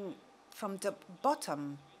coming from the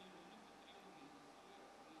bottom?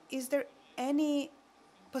 Is there any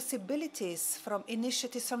possibilities from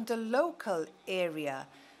initiatives from the local area?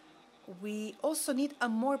 We also need a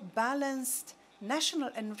more balanced national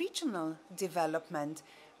and regional development.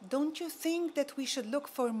 Don't you think that we should look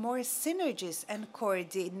for more synergies and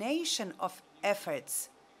coordination of efforts?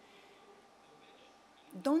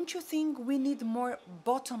 Don't you think we need more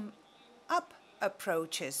bottom-up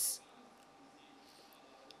approaches?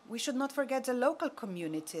 We should not forget the local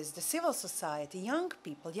communities, the civil society, young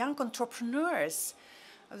people, young entrepreneurs,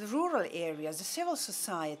 the rural areas, the civil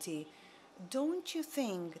society. Don't you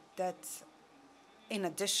think that, in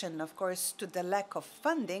addition, of course, to the lack of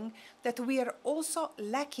funding, that we are also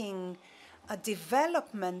lacking a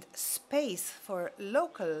development space for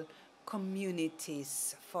local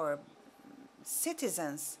communities, for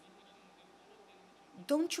citizens?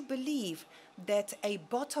 Don't you believe that a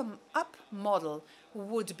bottom-up model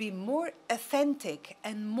would be more authentic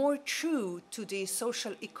and more true to the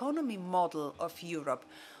social economy model of Europe?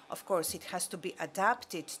 Of course, it has to be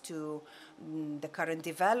adapted to the current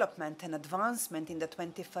development and advancement in the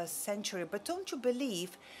 21st century. But don't you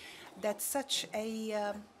believe that such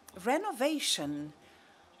a renovation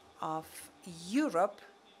of Europe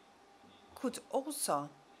could also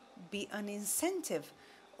be an incentive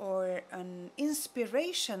or an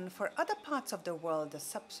inspiration for other parts of the world, the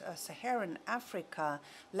sub-Saharan Africa,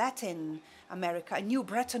 Latin America, a new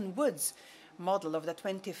Bretton Woods model of the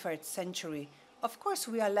 21st century? Of course,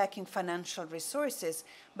 we are lacking financial resources,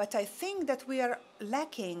 but I think that we are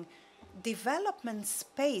lacking development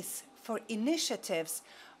space for initiatives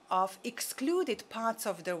of excluded parts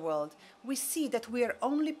of the world. We see that we are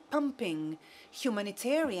only pumping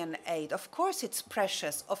humanitarian aid. Of course, it's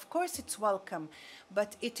precious. Of course, it's welcome.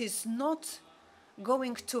 But it is not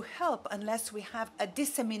going to help unless we have a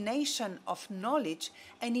dissemination of knowledge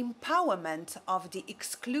and empowerment of the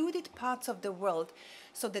excluded parts of the world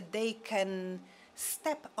so that they can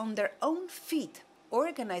step on their own feet,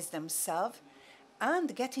 organize themselves,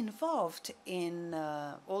 and get involved in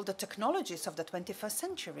all the technologies of the 21st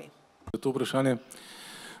century.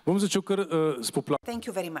 Thank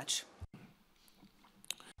you very much.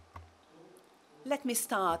 Let me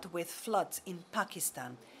start with floods in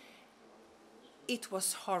Pakistan. It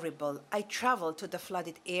was horrible. I traveled to the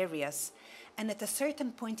flooded areas, and at a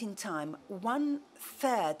certain point in time,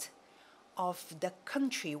 1/3 of the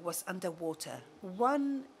country was underwater.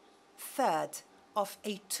 1/3 of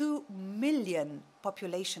a 2 million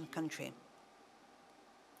population country.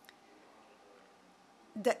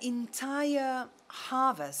 The entire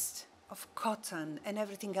harvest of cotton and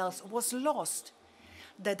everything else was lost.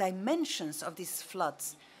 The dimensions of these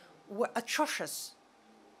floods were atrocious.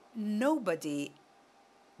 Nobody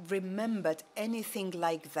remembered anything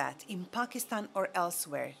like that in Pakistan or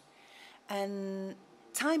elsewhere. And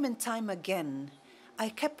time again, I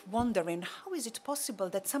kept wondering, how is it possible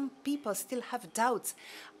that some people still have doubts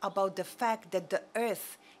about the fact that the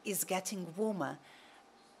Earth is getting warmer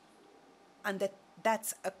and that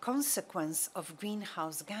that's a consequence of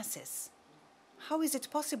greenhouse gases? How is it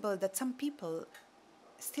possible that some people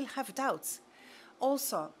still have doubts?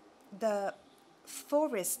 Also, the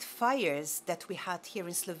forest fires that we had here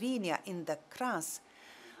in Slovenia in the Kras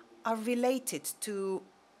are related to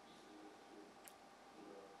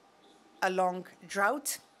a long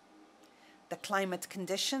drought, the climate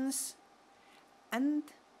conditions, and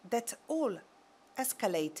that all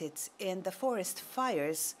escalated in the forest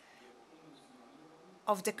fires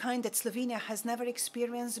of the kind that Slovenia has never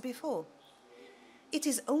experienced before. It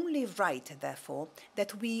is only right, therefore,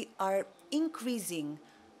 that we are increasing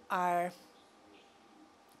our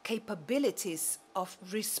capabilities of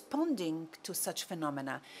responding to such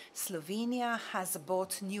phenomena. Slovenia has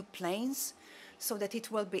bought new planes so that it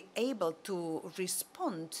will be able to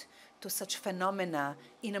respond to such phenomena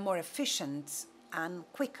in a more efficient and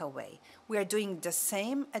quicker way. We are doing the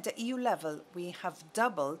same at the EU level. We have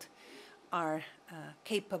doubled our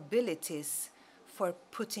capabilities for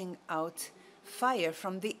putting out fire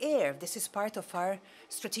from the air. This is part of our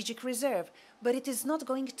strategic reserve, but it is not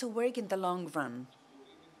going to work in the long run.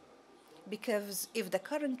 Because if the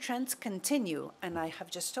current trends continue, and I have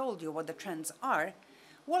just told you what the trends are,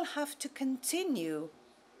 we'll have to continue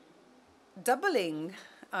doubling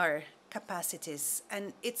our capacities,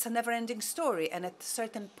 and it's a never-ending story, and at a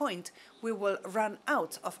certain point we will run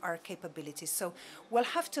out of our capabilities. So we'll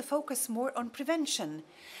have to focus more on prevention,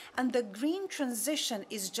 and the green transition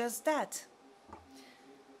is just that.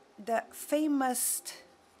 The famous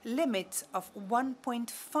limit of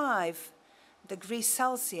 1.5 degrees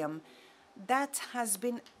Celsius, that has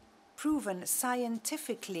been proven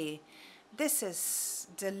scientifically. This is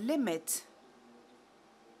the limit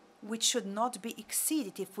which should not be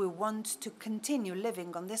exceeded if we want to continue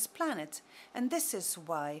living on this planet. And this is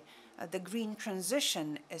why the green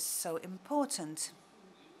transition is so important.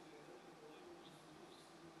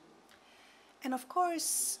 And of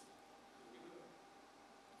course,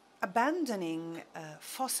 abandoning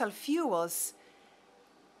fossil fuels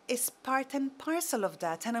is part and parcel of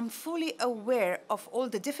that, and I'm fully aware of all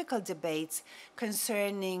the difficult debates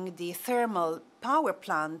concerning the thermal power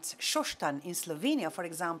plant Šoštanj in Slovenia, for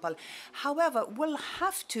example. However, we'll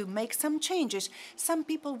have to make some changes. Some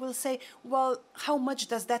people will say, well, how much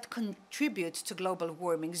does that contribute to global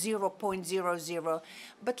warming? 0.00.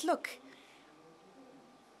 But look,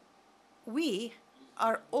 we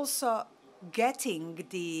are also getting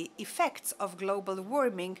the effects of global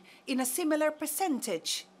warming in a similar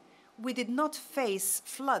percentage. We did not face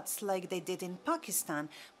floods like they did in Pakistan,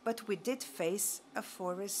 but we did face a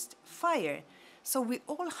forest fire. So we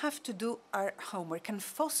all have to do our homework, and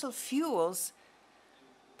fossil fuels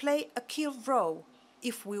play a key role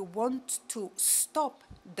if we want to stop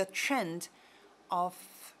the trend of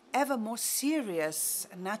ever more serious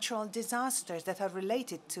natural disasters that are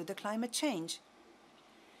related to the climate change.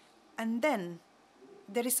 And then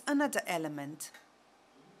there is another element.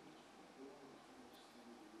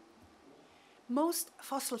 Most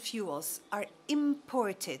fossil fuels are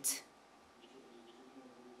imported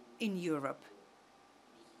in Europe.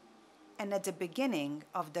 And at the beginning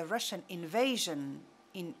of the Russian invasion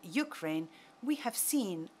in Ukraine, we have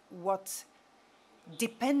seen what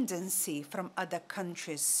dependency from other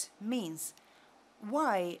countries means.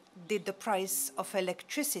 Why did the price of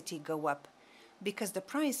electricity go up? Because the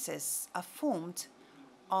prices are formed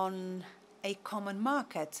on a common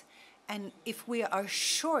market. And if we are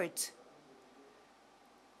short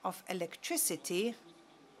of electricity,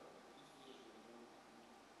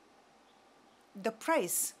 the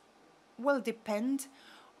price will depend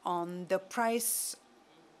on the price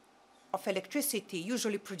of electricity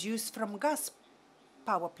usually produced from gas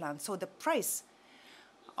power plants. So the price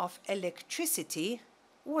of electricity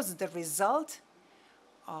was the result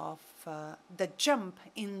of the jump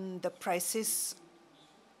in the prices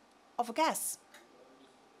of gas.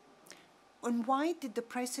 And why did the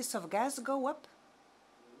prices of gas go up?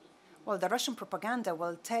 Well, the Russian propaganda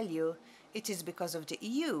will tell you it is because of the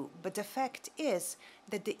EU, but the fact is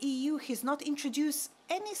that the EU has not introduced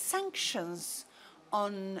any sanctions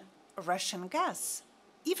on Russian gas.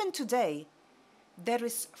 Even today, there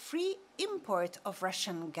is free import of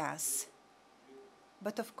Russian gas.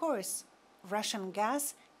 But of course, Russian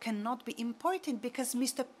gas cannot be imported because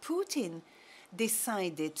Mr. Putin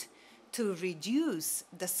decided to reduce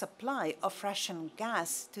the supply of Russian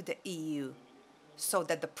gas to the EU, so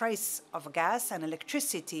that the price of gas and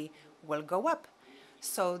electricity will go up.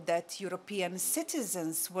 so that European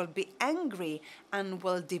citizens will be angry and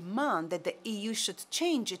will demand that the EU should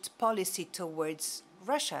change its policy towards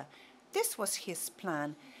Russia. This was his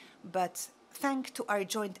plan, but thanks to our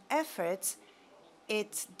joint efforts,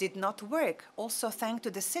 it did not work. Also thanks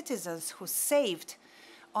to the citizens who saved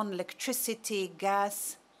on electricity,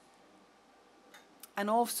 gas, and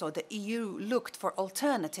also the EU looked for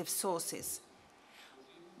alternative sources.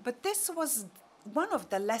 But this was one of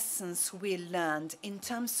the lessons we learned in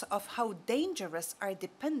terms of how dangerous our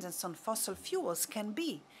dependence on fossil fuels can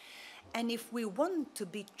be. And if we want to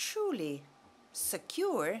be truly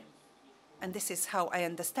secure, and this is how I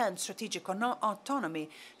understand strategic autonomy,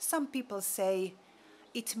 some people say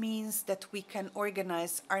it means that we can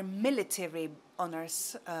organize our military on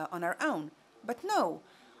our own. But no,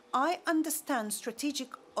 I understand strategic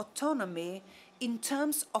autonomy in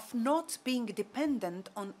terms of not being dependent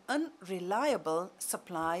on unreliable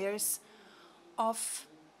suppliers of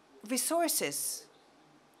resources.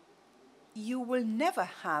 You will never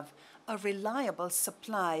have a reliable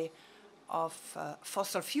supply of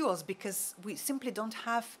fossil fuels because we simply don't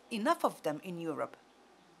have enough of them in Europe.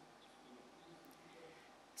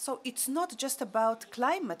 So it's not just about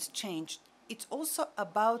climate change, it's also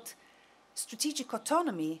about strategic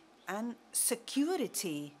autonomy and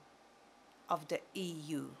security of the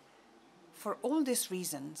EU. For all these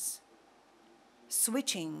reasons,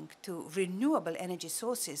 switching to renewable energy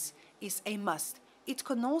sources is a must. It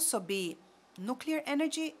can also be nuclear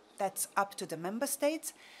energy, that's up to the member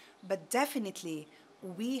states, but definitely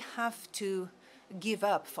we have to give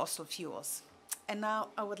up fossil fuels. And now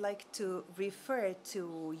I would like to refer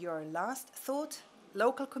to your last thought,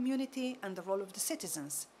 local community and the role of the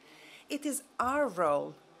citizens. It is our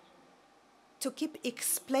role to keep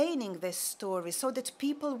explaining this story so that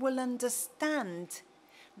people will understand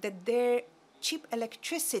that their cheap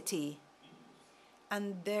electricity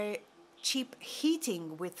and their cheap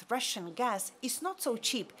heating with Russian gas is not so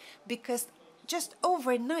cheap, because just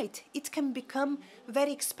overnight it can become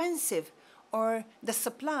very expensive or the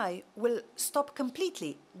supply will stop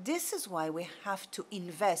completely. This is why we have to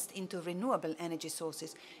invest into renewable energy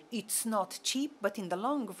sources. It's not cheap, but in the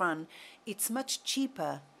long run, it's much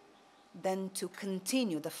cheaper than to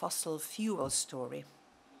continue the fossil fuel story.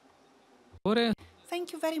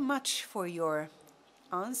 Thank you very much for your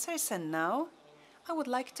answers, and now I would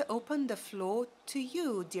like to open the floor to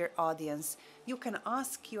you, dear audience. You can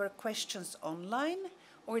ask your questions online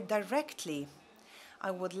or directly. I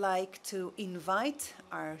would like to invite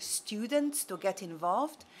our students to get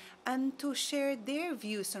involved and to share their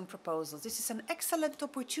views and proposals. This is an excellent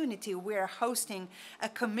opportunity. We are hosting a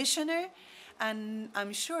commissioner, and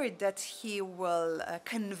I'm sure that he will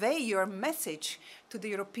convey your message to the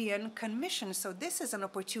European Commission. So this is an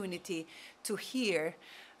opportunity to hear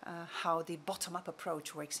how the bottom-up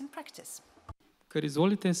approach works in practice.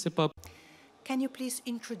 Can you please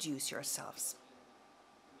introduce yourselves?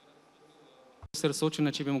 Professor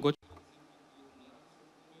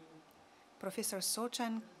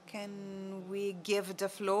Sochan, can we give the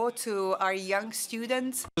floor to our young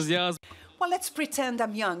students? Well, let's pretend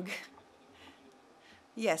I'm young.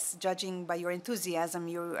 Yes, judging by your enthusiasm,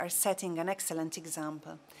 you are setting an excellent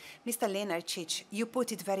example. Mr. Lenarčič, you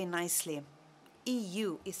put it very nicely.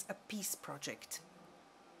 EU is a peace project.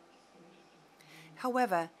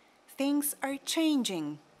 However, things are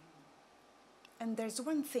changing. And there's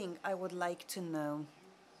one thing I would like to know.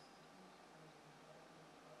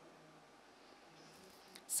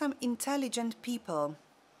 Some intelligent people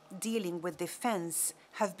dealing with defense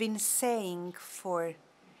have been saying for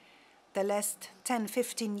the last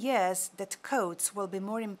 10-15 years that codes will be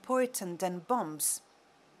more important than bombs.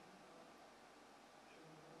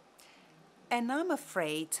 And I'm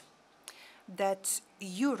afraid that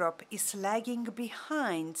Europe is lagging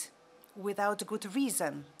behind without good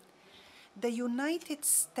reason. The United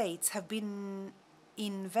States have been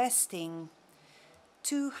investing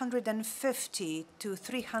 250 to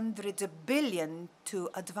 300 billion to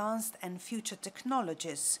advanced and future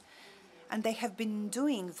technologies. And they have been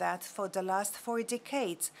doing that for the last 4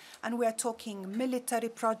 decades. And we are talking military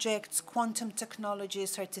projects, quantum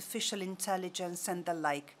technologies, artificial intelligence, and the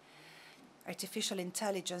like. Artificial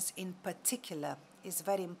intelligence in particular is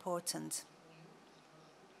very important.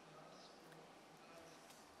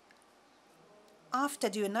 After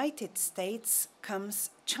the United States comes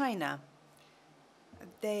China.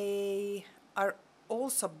 They are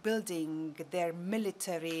also building their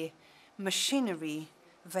military machinery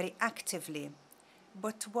very actively.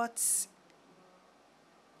 But what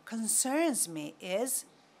concerns me is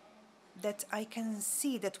that I can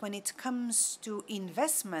see that when it comes to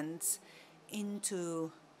investments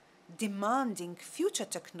into demanding future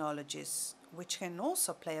technologies, which can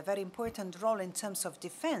also play a very important role in terms of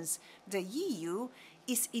defense, the EU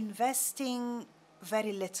is investing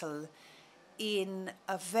very little in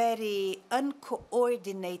a very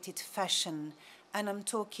uncoordinated fashion. And I'm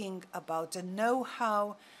talking about the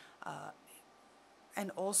know-how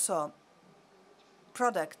and also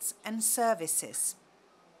products and services.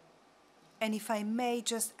 And if I may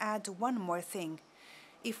just add one more thing,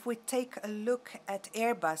 if we take a look at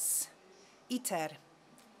Airbus, ITER,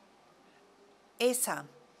 ESA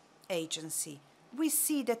agency, we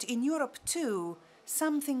see that in Europe too,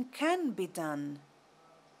 something can be done.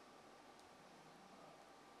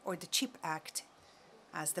 Or the CHIP Act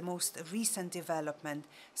as the most recent development.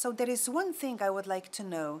 So there is one thing I would like to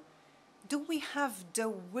know. Do we have the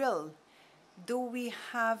will? Do we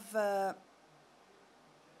have the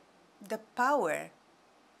power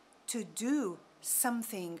to do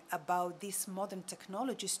something about these modern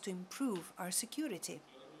technologies to improve our security?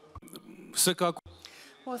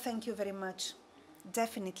 Well, thank you very much.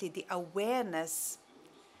 Definitely the awareness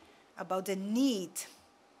about the need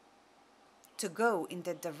to go in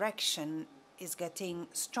that direction is getting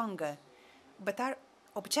stronger. But our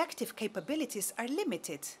objective capabilities are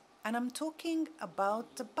limited. And I'm talking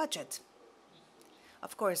about the budget.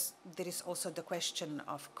 Of course, there is also the question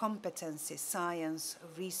of competency, science,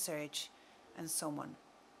 research, and so on.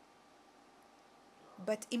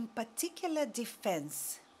 But in particular,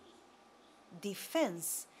 defense.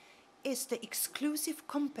 Defense is the exclusive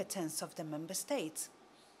competence of the member states.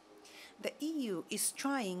 The EU is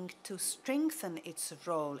trying to strengthen its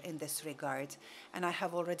role in this regard, and I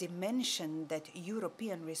have already mentioned that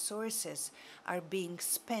European resources are being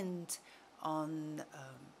spent on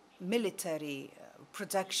military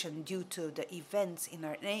production due to the events in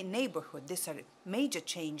our neighborhood. These are major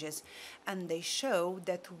changes, and they show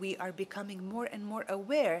that we are becoming more and more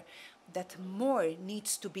aware that more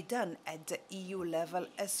needs to be done at the EU level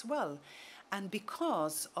as well. And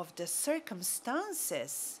because of the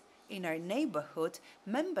circumstances in our neighborhood,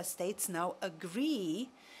 member states now agree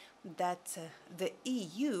that the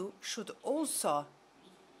EU should also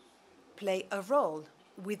play a role.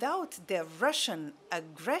 Without the Russian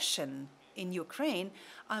aggression in Ukraine,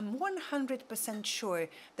 I'm 100% sure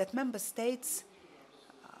that member states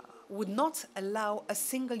would not allow a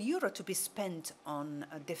single euro to be spent on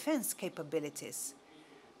defense capabilities.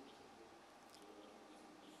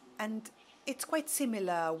 And it's quite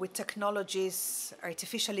similar with technologies,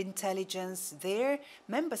 artificial intelligence. There,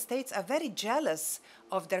 member states are very jealous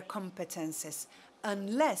of their competences.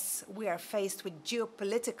 Unless we are faced with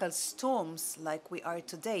geopolitical storms like we are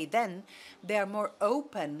today, then they are more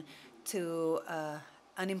open to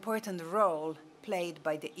an important role played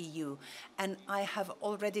by the EU. And I have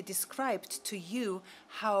already described to you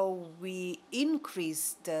how we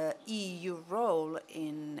increase the EU role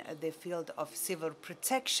in the field of civil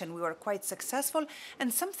protection. We were quite successful,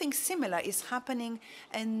 and something similar is happening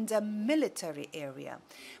in the military area.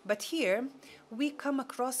 But here we come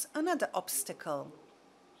across another obstacle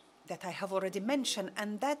that I have already mentioned,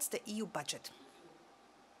 and that's the EU budget.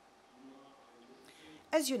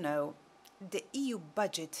 As you know, the EU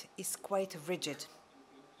budget is quite rigid.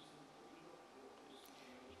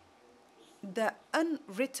 The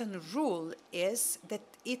unwritten rule is that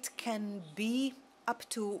it can be up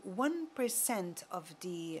to 1% of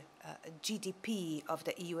the GDP of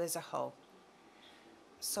the EU as a whole.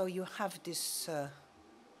 So you have this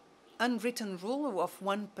unwritten rule of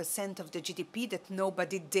 1% of the GDP that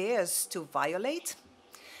nobody dares to violate.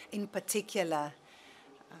 In particular,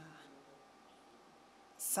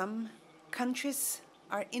 some countries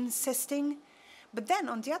are insisting. But then,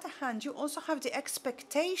 on the other hand, you also have the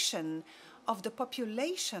expectation of the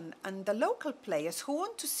population and the local players who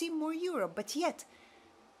want to see more Europe. But yet,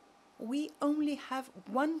 we only have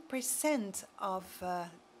 1% of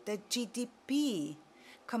the GDP.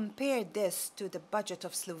 Compare this to the budget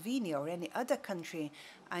of Slovenia or any other country,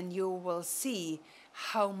 and you will see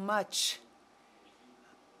how much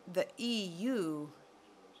the EU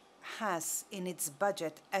has in its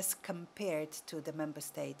budget as compared to the member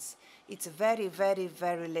states. It's very, very,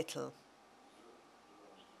 very little.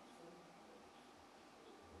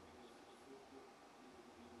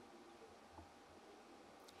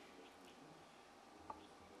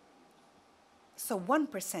 So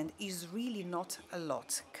 1% is really not a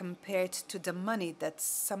lot compared to the money that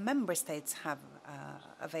some member states have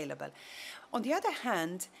available. On the other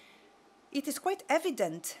hand, it is quite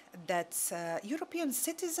evident that European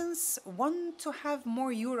citizens want to have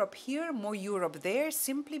more Europe here, more Europe there,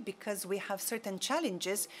 simply because we have certain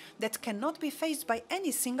challenges that cannot be faced by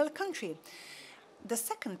any single country. The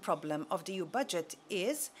second problem of the EU budget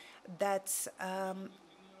is that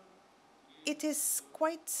it is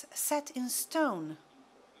quite set in stone.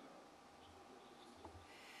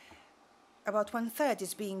 About 1/3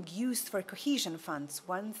 is being used for cohesion funds,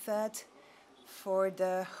 1/3 for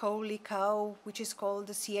the holy cow, which is called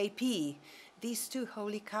the CAP. These two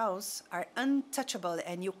holy cows are untouchable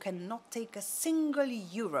and you cannot take a single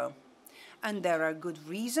euro. And there are good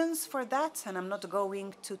reasons for that, and I'm not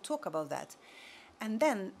going to talk about that. And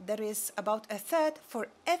then there is about 1/3 for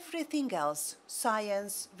everything else: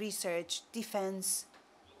 science, research, defense.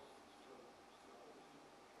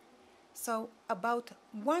 So about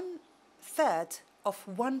 1/3 of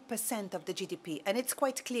 1% of the GDP. And it's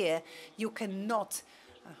quite clear you cannot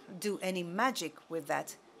do any magic with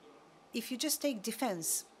that. If you just take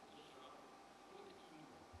defense,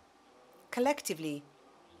 collectively,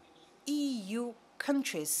 EU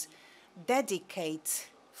countries dedicate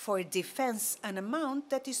for defense an amount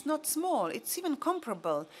that is not small. It's even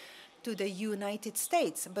comparable to the United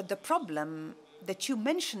States. But the problem that you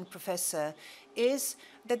mentioned, Professor, is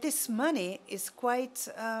that this money is quite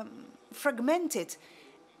fragmented.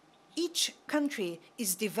 Each country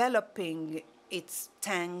is developing its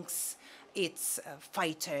tanks, its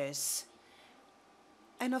fighters.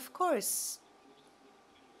 And of course,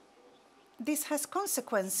 this has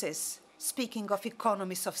consequences, speaking of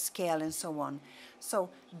economies of scale and so on. So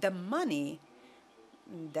the money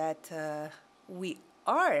that we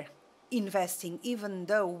are investing, even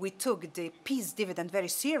though we took the peace dividend very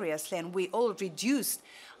seriously and we all reduced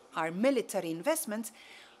our military investments,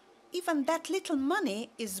 even that little money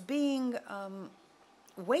is being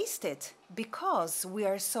wasted because we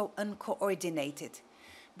are so uncoordinated.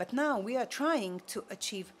 But now we are trying to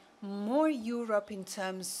achieve more Europe in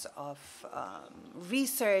terms of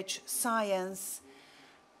research, science,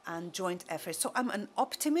 and joint efforts. So I'm an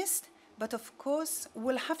optimist, but of course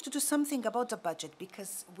we'll have to do something about the budget,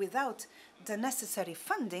 because without the necessary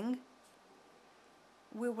funding,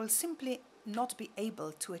 we will simply not be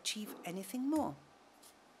able to achieve anything more.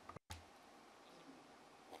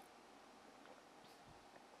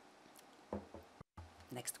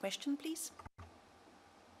 Next question, please.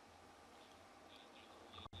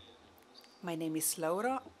 My name is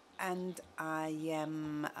Laura, and I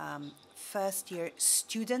am first-year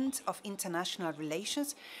student of international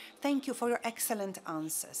relations. Thank you for your excellent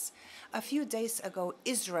answers. A few days ago,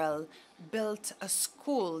 Israel built a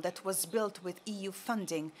school that was built with EU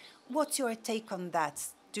funding. What's your take on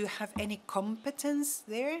that? Do you have any competence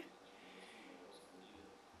there?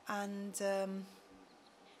 And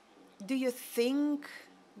do you think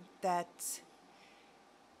that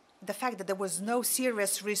the fact that there was no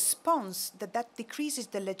serious response, that decreases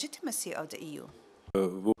the legitimacy of the EU?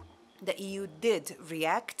 The EU did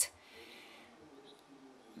react.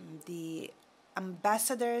 The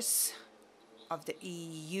ambassadors of the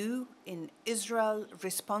EU in Israel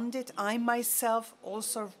responded. I myself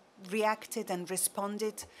also reacted and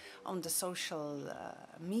responded on the social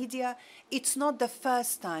media. It's not the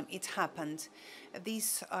first time it happened.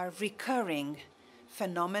 These are recurring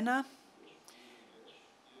phenomena.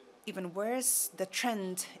 Even worse, the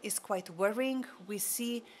trend is quite worrying. We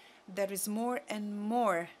see there is more and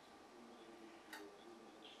more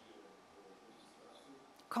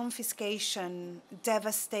confiscation,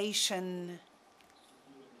 devastation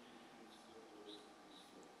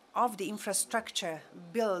of the infrastructure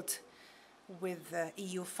built with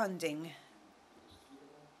EU funding.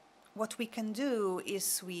 What we can do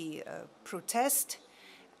is we protest,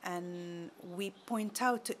 and we point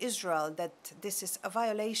out to Israel that this is a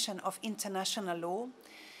violation of international law,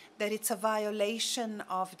 that it's a violation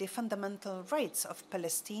of the fundamental rights of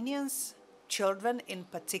Palestinians, children in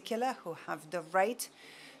particular, who have the right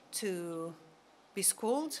to be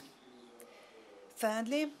schooled.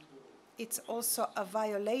 Thirdly, it's also a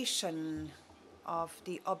violation of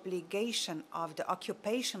the obligation of the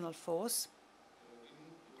occupational force,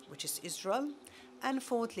 which is Israel. And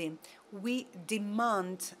fourthly, we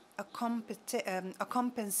demand a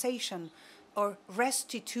compensation or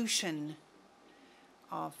restitution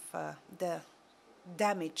of the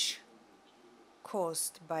damage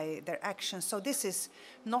caused by their actions. So this is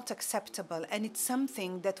not acceptable, and it's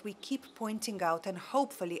something that we keep pointing out, and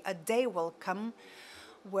hopefully a day will come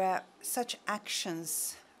where such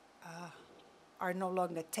actions are no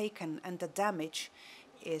longer taken and the damage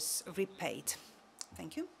is repaid.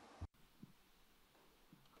 Thank you.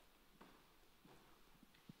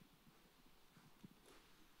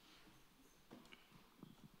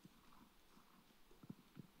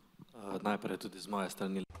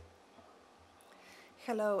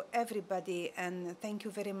 Hello, everybody, and thank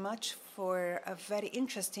you very much for a very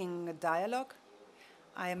interesting dialogue.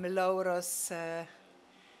 I am Laura's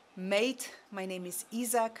mate. My name is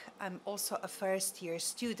Iztok. I'm also a first-year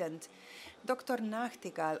student. Dr.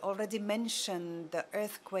 Nachtigal already mentioned the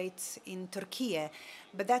earthquakes in Turkey,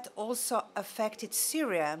 but that also affected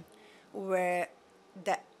Syria, where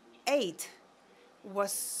the aid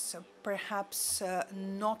was perhaps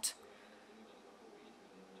not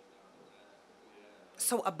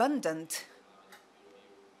so abundant.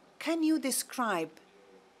 Can you describe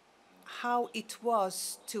how it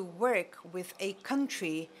was to work with a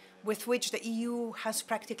country with which the EU has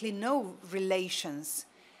practically no relations?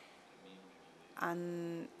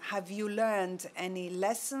 And have you learned any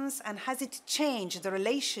lessons? And has it changed the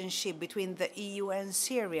relationship between the EU and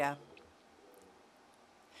Syria?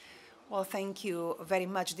 Well, thank you very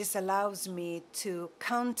much. This allows me to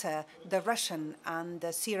counter the Russian and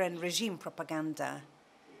the Syrian regime propaganda.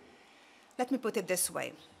 Let me put it this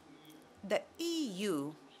way. The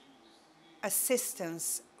EU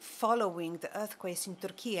assistance following the earthquakes in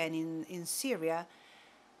Turkey and in Syria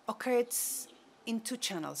occurred in two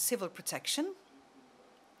channels: civil protection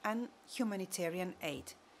and humanitarian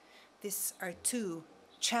aid. These are two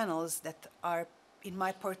channels that are in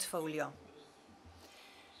my portfolio.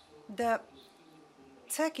 The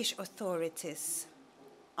Turkish authorities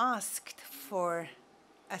asked for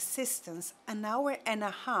assistance an hour and a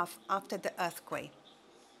half after the earthquake.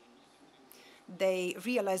 They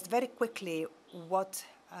realized very quickly what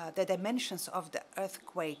the dimensions of the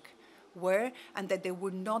earthquake were and that they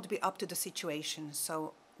would not be up to the situation.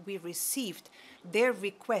 So we received their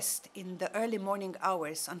request in the early morning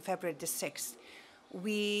hours on February the 6th.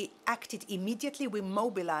 We acted immediately. We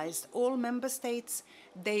mobilized all member states.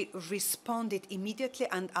 They responded immediately,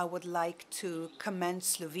 and I would like to commend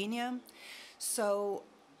Slovenia. So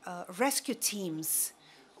rescue teams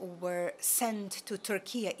were sent to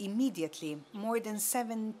Turkey immediately. More than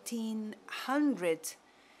 1,700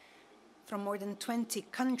 from more than 20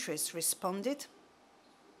 countries responded.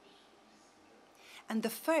 And the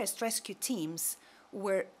first rescue teams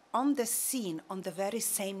were on the scene on the very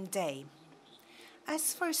same day.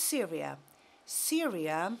 As for Syria,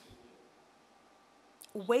 Syria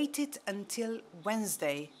waited until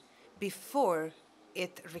Wednesday before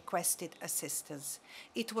it requested assistance.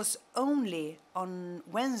 It was only on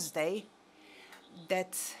Wednesday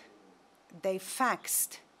that they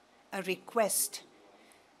faxed a request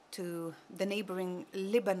to the neighboring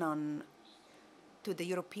Lebanon, to the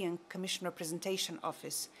European Commission Representation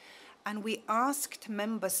Office. And we asked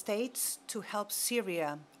member states to help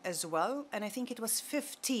Syria as well. And I think it was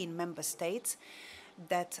 15 member states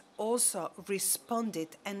that also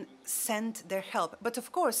responded and sent their help. But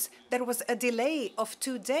of course, there was a delay of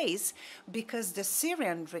 2 days because the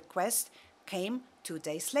Syrian request came 2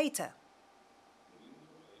 days later.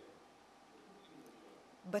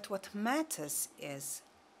 But what matters is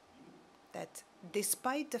that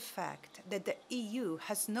despite the fact that the EU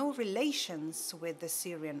has no relations with the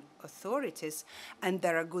Syrian authorities, and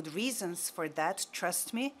there are good reasons for that,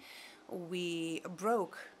 trust me, we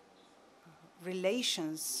broke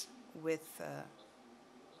relations with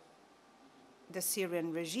the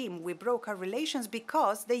Syrian regime. We broke our relations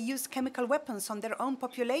because they used chemical weapons on their own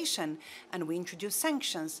population, and we introduced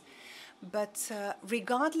sanctions. But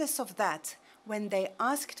regardless of that, when they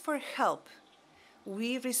asked for help,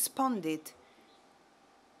 we responded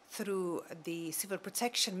through the civil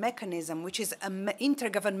protection mechanism, which is an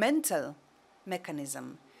intergovernmental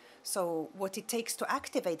mechanism. So what it takes to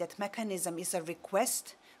activate that mechanism is a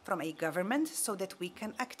request from a government so that we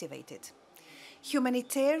can activate it.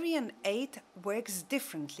 Humanitarian aid works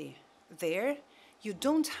differently. There, you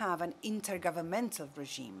don't have an intergovernmental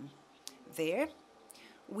regime. There,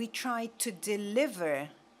 we try to deliver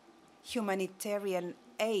humanitarian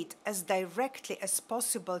aid as directly as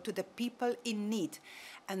possible to the people in need.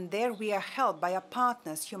 And there we are helped by our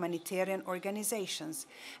partners, humanitarian organizations.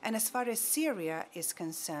 And as far as Syria is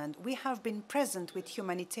concerned, we have been present with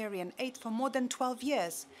humanitarian aid for more than 12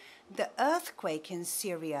 years. The earthquake in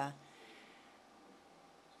Syria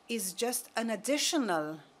is just an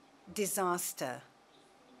additional disaster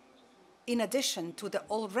in addition to the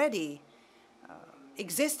already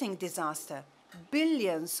existing disaster.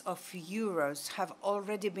 Billions of euros have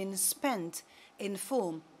already been spent in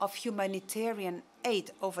form of humanitarian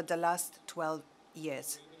aid over the last 12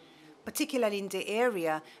 years, particularly in the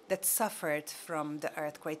area that suffered from the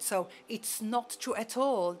earthquake. So it's not true at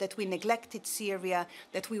all that we neglected Syria,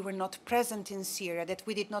 that we were not present in Syria, that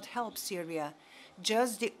we did not help Syria.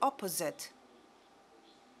 Just the opposite.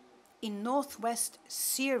 In northwest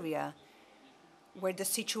Syria, where the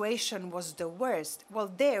situation was the worst,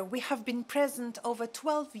 well, there we have been present over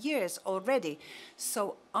 12 years already.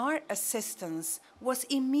 So our assistance was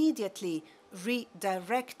immediately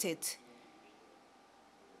redirected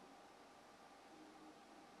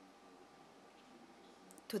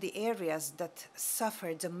to the areas that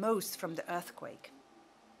suffered the most from the earthquake.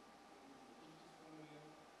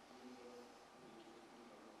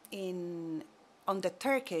 On the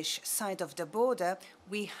Turkish side of the border,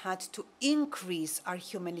 we had to increase our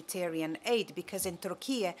humanitarian aid because in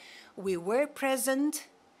Turkey we were present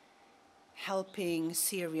helping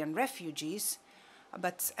Syrian refugees.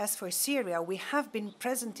 But as for Syria, we have been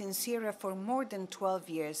present in Syria for more than 12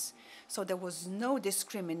 years. So there was no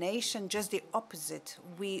discrimination, just the opposite.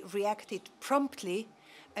 We reacted promptly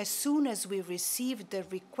as soon as we received the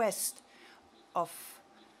request of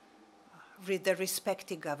the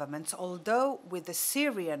respective governments, although with the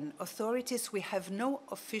Syrian authorities we have no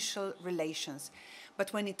official relations.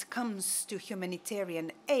 But when it comes to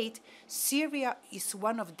humanitarian aid, Syria is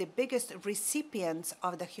one of the biggest recipients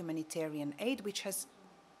of the humanitarian aid, which has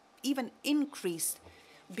even increased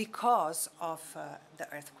because of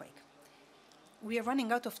the earthquake. We are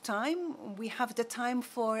running out of time. We have the time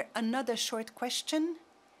for another short question.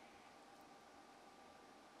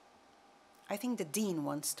 I think the Dean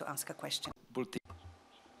wants to ask a question.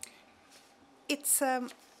 It's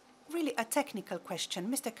really a technical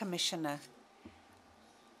question. Mr. Commissioner,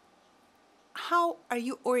 how are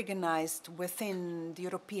you organized within the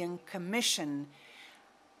European Commission?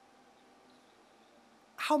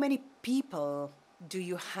 How many people do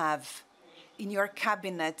you have in your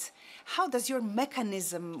cabinet? How does your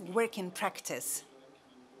mechanism work in practice?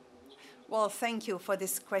 Well, thank you for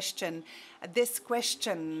this question. This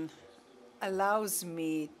question allows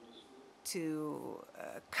me to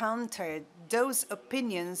counter those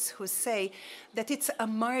opinions who say that it's a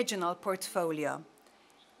marginal portfolio.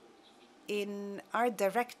 In our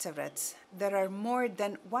directorate, there are more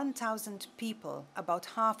than 1,000 people, about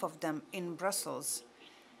half of them in Brussels,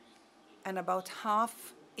 and about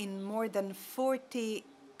half in more than 40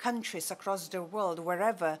 countries across the world,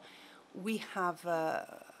 wherever we have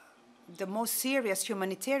the most serious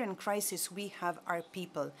humanitarian crisis, we have our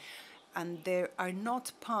people. And they are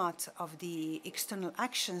not part of the External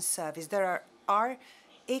Action Service. There are our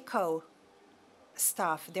ECHO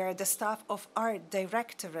staff. They are the staff of our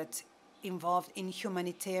directorate involved in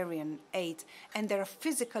humanitarian aid. And they are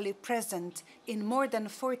physically present in more than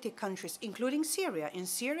 40 countries, including Syria. In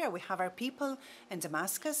Syria, we have our people in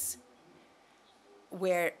Damascus,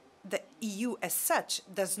 where the EU as such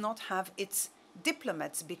does not have its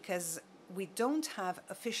diplomats because we don't have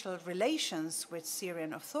official relations with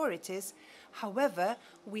Syrian authorities. However,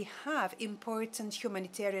 we have important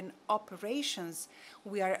humanitarian operations.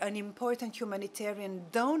 We are an important humanitarian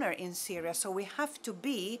donor in Syria, so we have to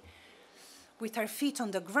be with our feet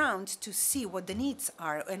on the ground to see what the needs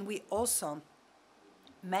are, and we also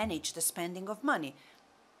manage the spending of money.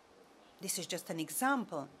 This is just an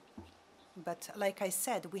example, but like I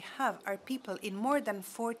said, we have our people in more than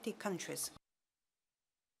 40 countries.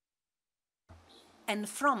 And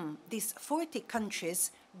from these 40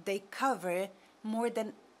 countries, they cover more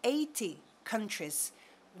than 80 countries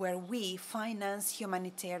where we finance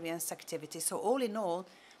humanitarian activities. So all in all,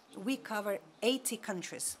 we cover 80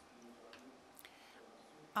 countries.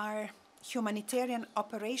 Our humanitarian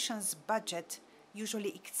operations budget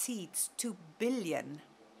usually exceeds 2 billion.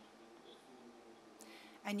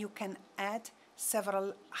 And you can add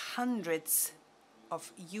several hundreds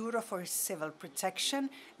of euro for civil protection.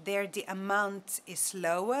 There the amount is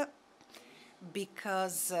lower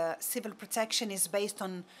because civil protection is based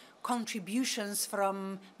on contributions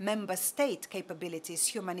from member state capabilities.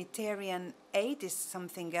 Humanitarian aid is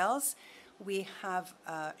something else. We have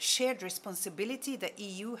shared responsibility. The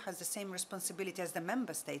EU has the same responsibility as the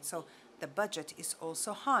member states, so the budget is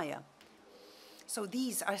also higher. So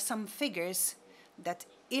these are some figures that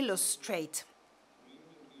illustrate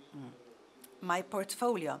my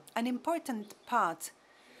portfolio. An important part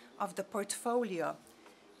of the portfolio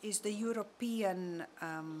is the European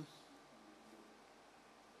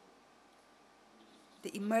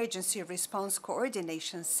the Emergency Response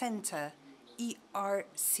Coordination Center,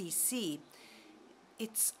 ERCC.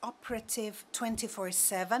 It's operative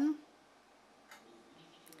 24/7,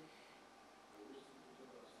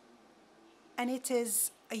 and it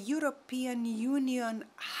is a European Union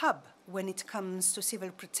hub when it comes to civil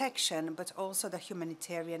protection, but also the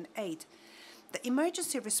humanitarian aid. The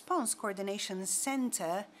Emergency Response Coordination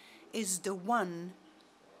Center is the one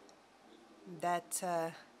that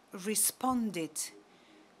responded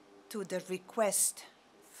to the request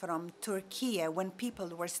from Turkey when people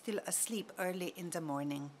were still asleep early in the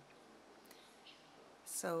morning.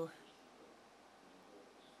 So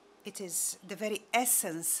it is the very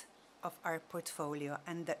essence of our portfolio,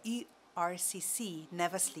 and the RCC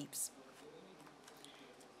never sleeps.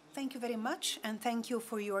 Thank you very much, and thank you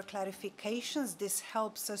for your clarifications. This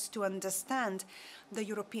helps us to understand the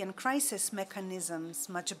European crisis mechanisms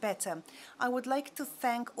much better. I would like to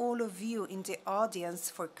thank all of you in the audience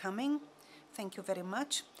for coming. Thank you very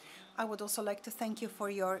much. I would also like to thank you for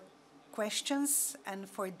your questions and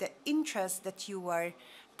for the interest that you are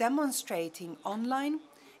demonstrating online.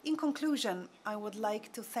 In conclusion, I would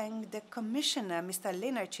like to thank the Commissioner, Mr.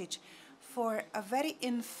 Lenarčič, for a very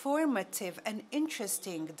informative and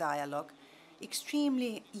interesting dialogue,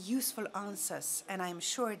 extremely useful answers, and I'm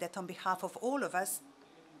sure that on behalf of all of us,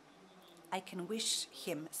 I can wish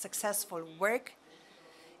him successful work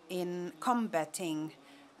in combating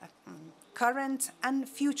current and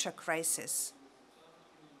future crises.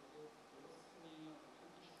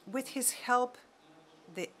 With his help,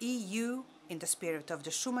 the EU, in the spirit of the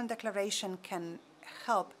Schuman Declaration, can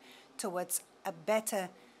help towards a better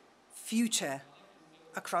future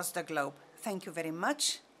across the globe. Thank you very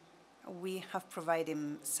much. We have provided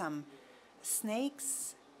him some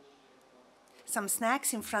snacks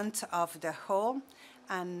in front of the hall,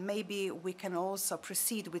 and maybe we can also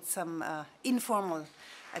proceed with some informal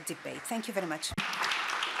debate. Thank you very much.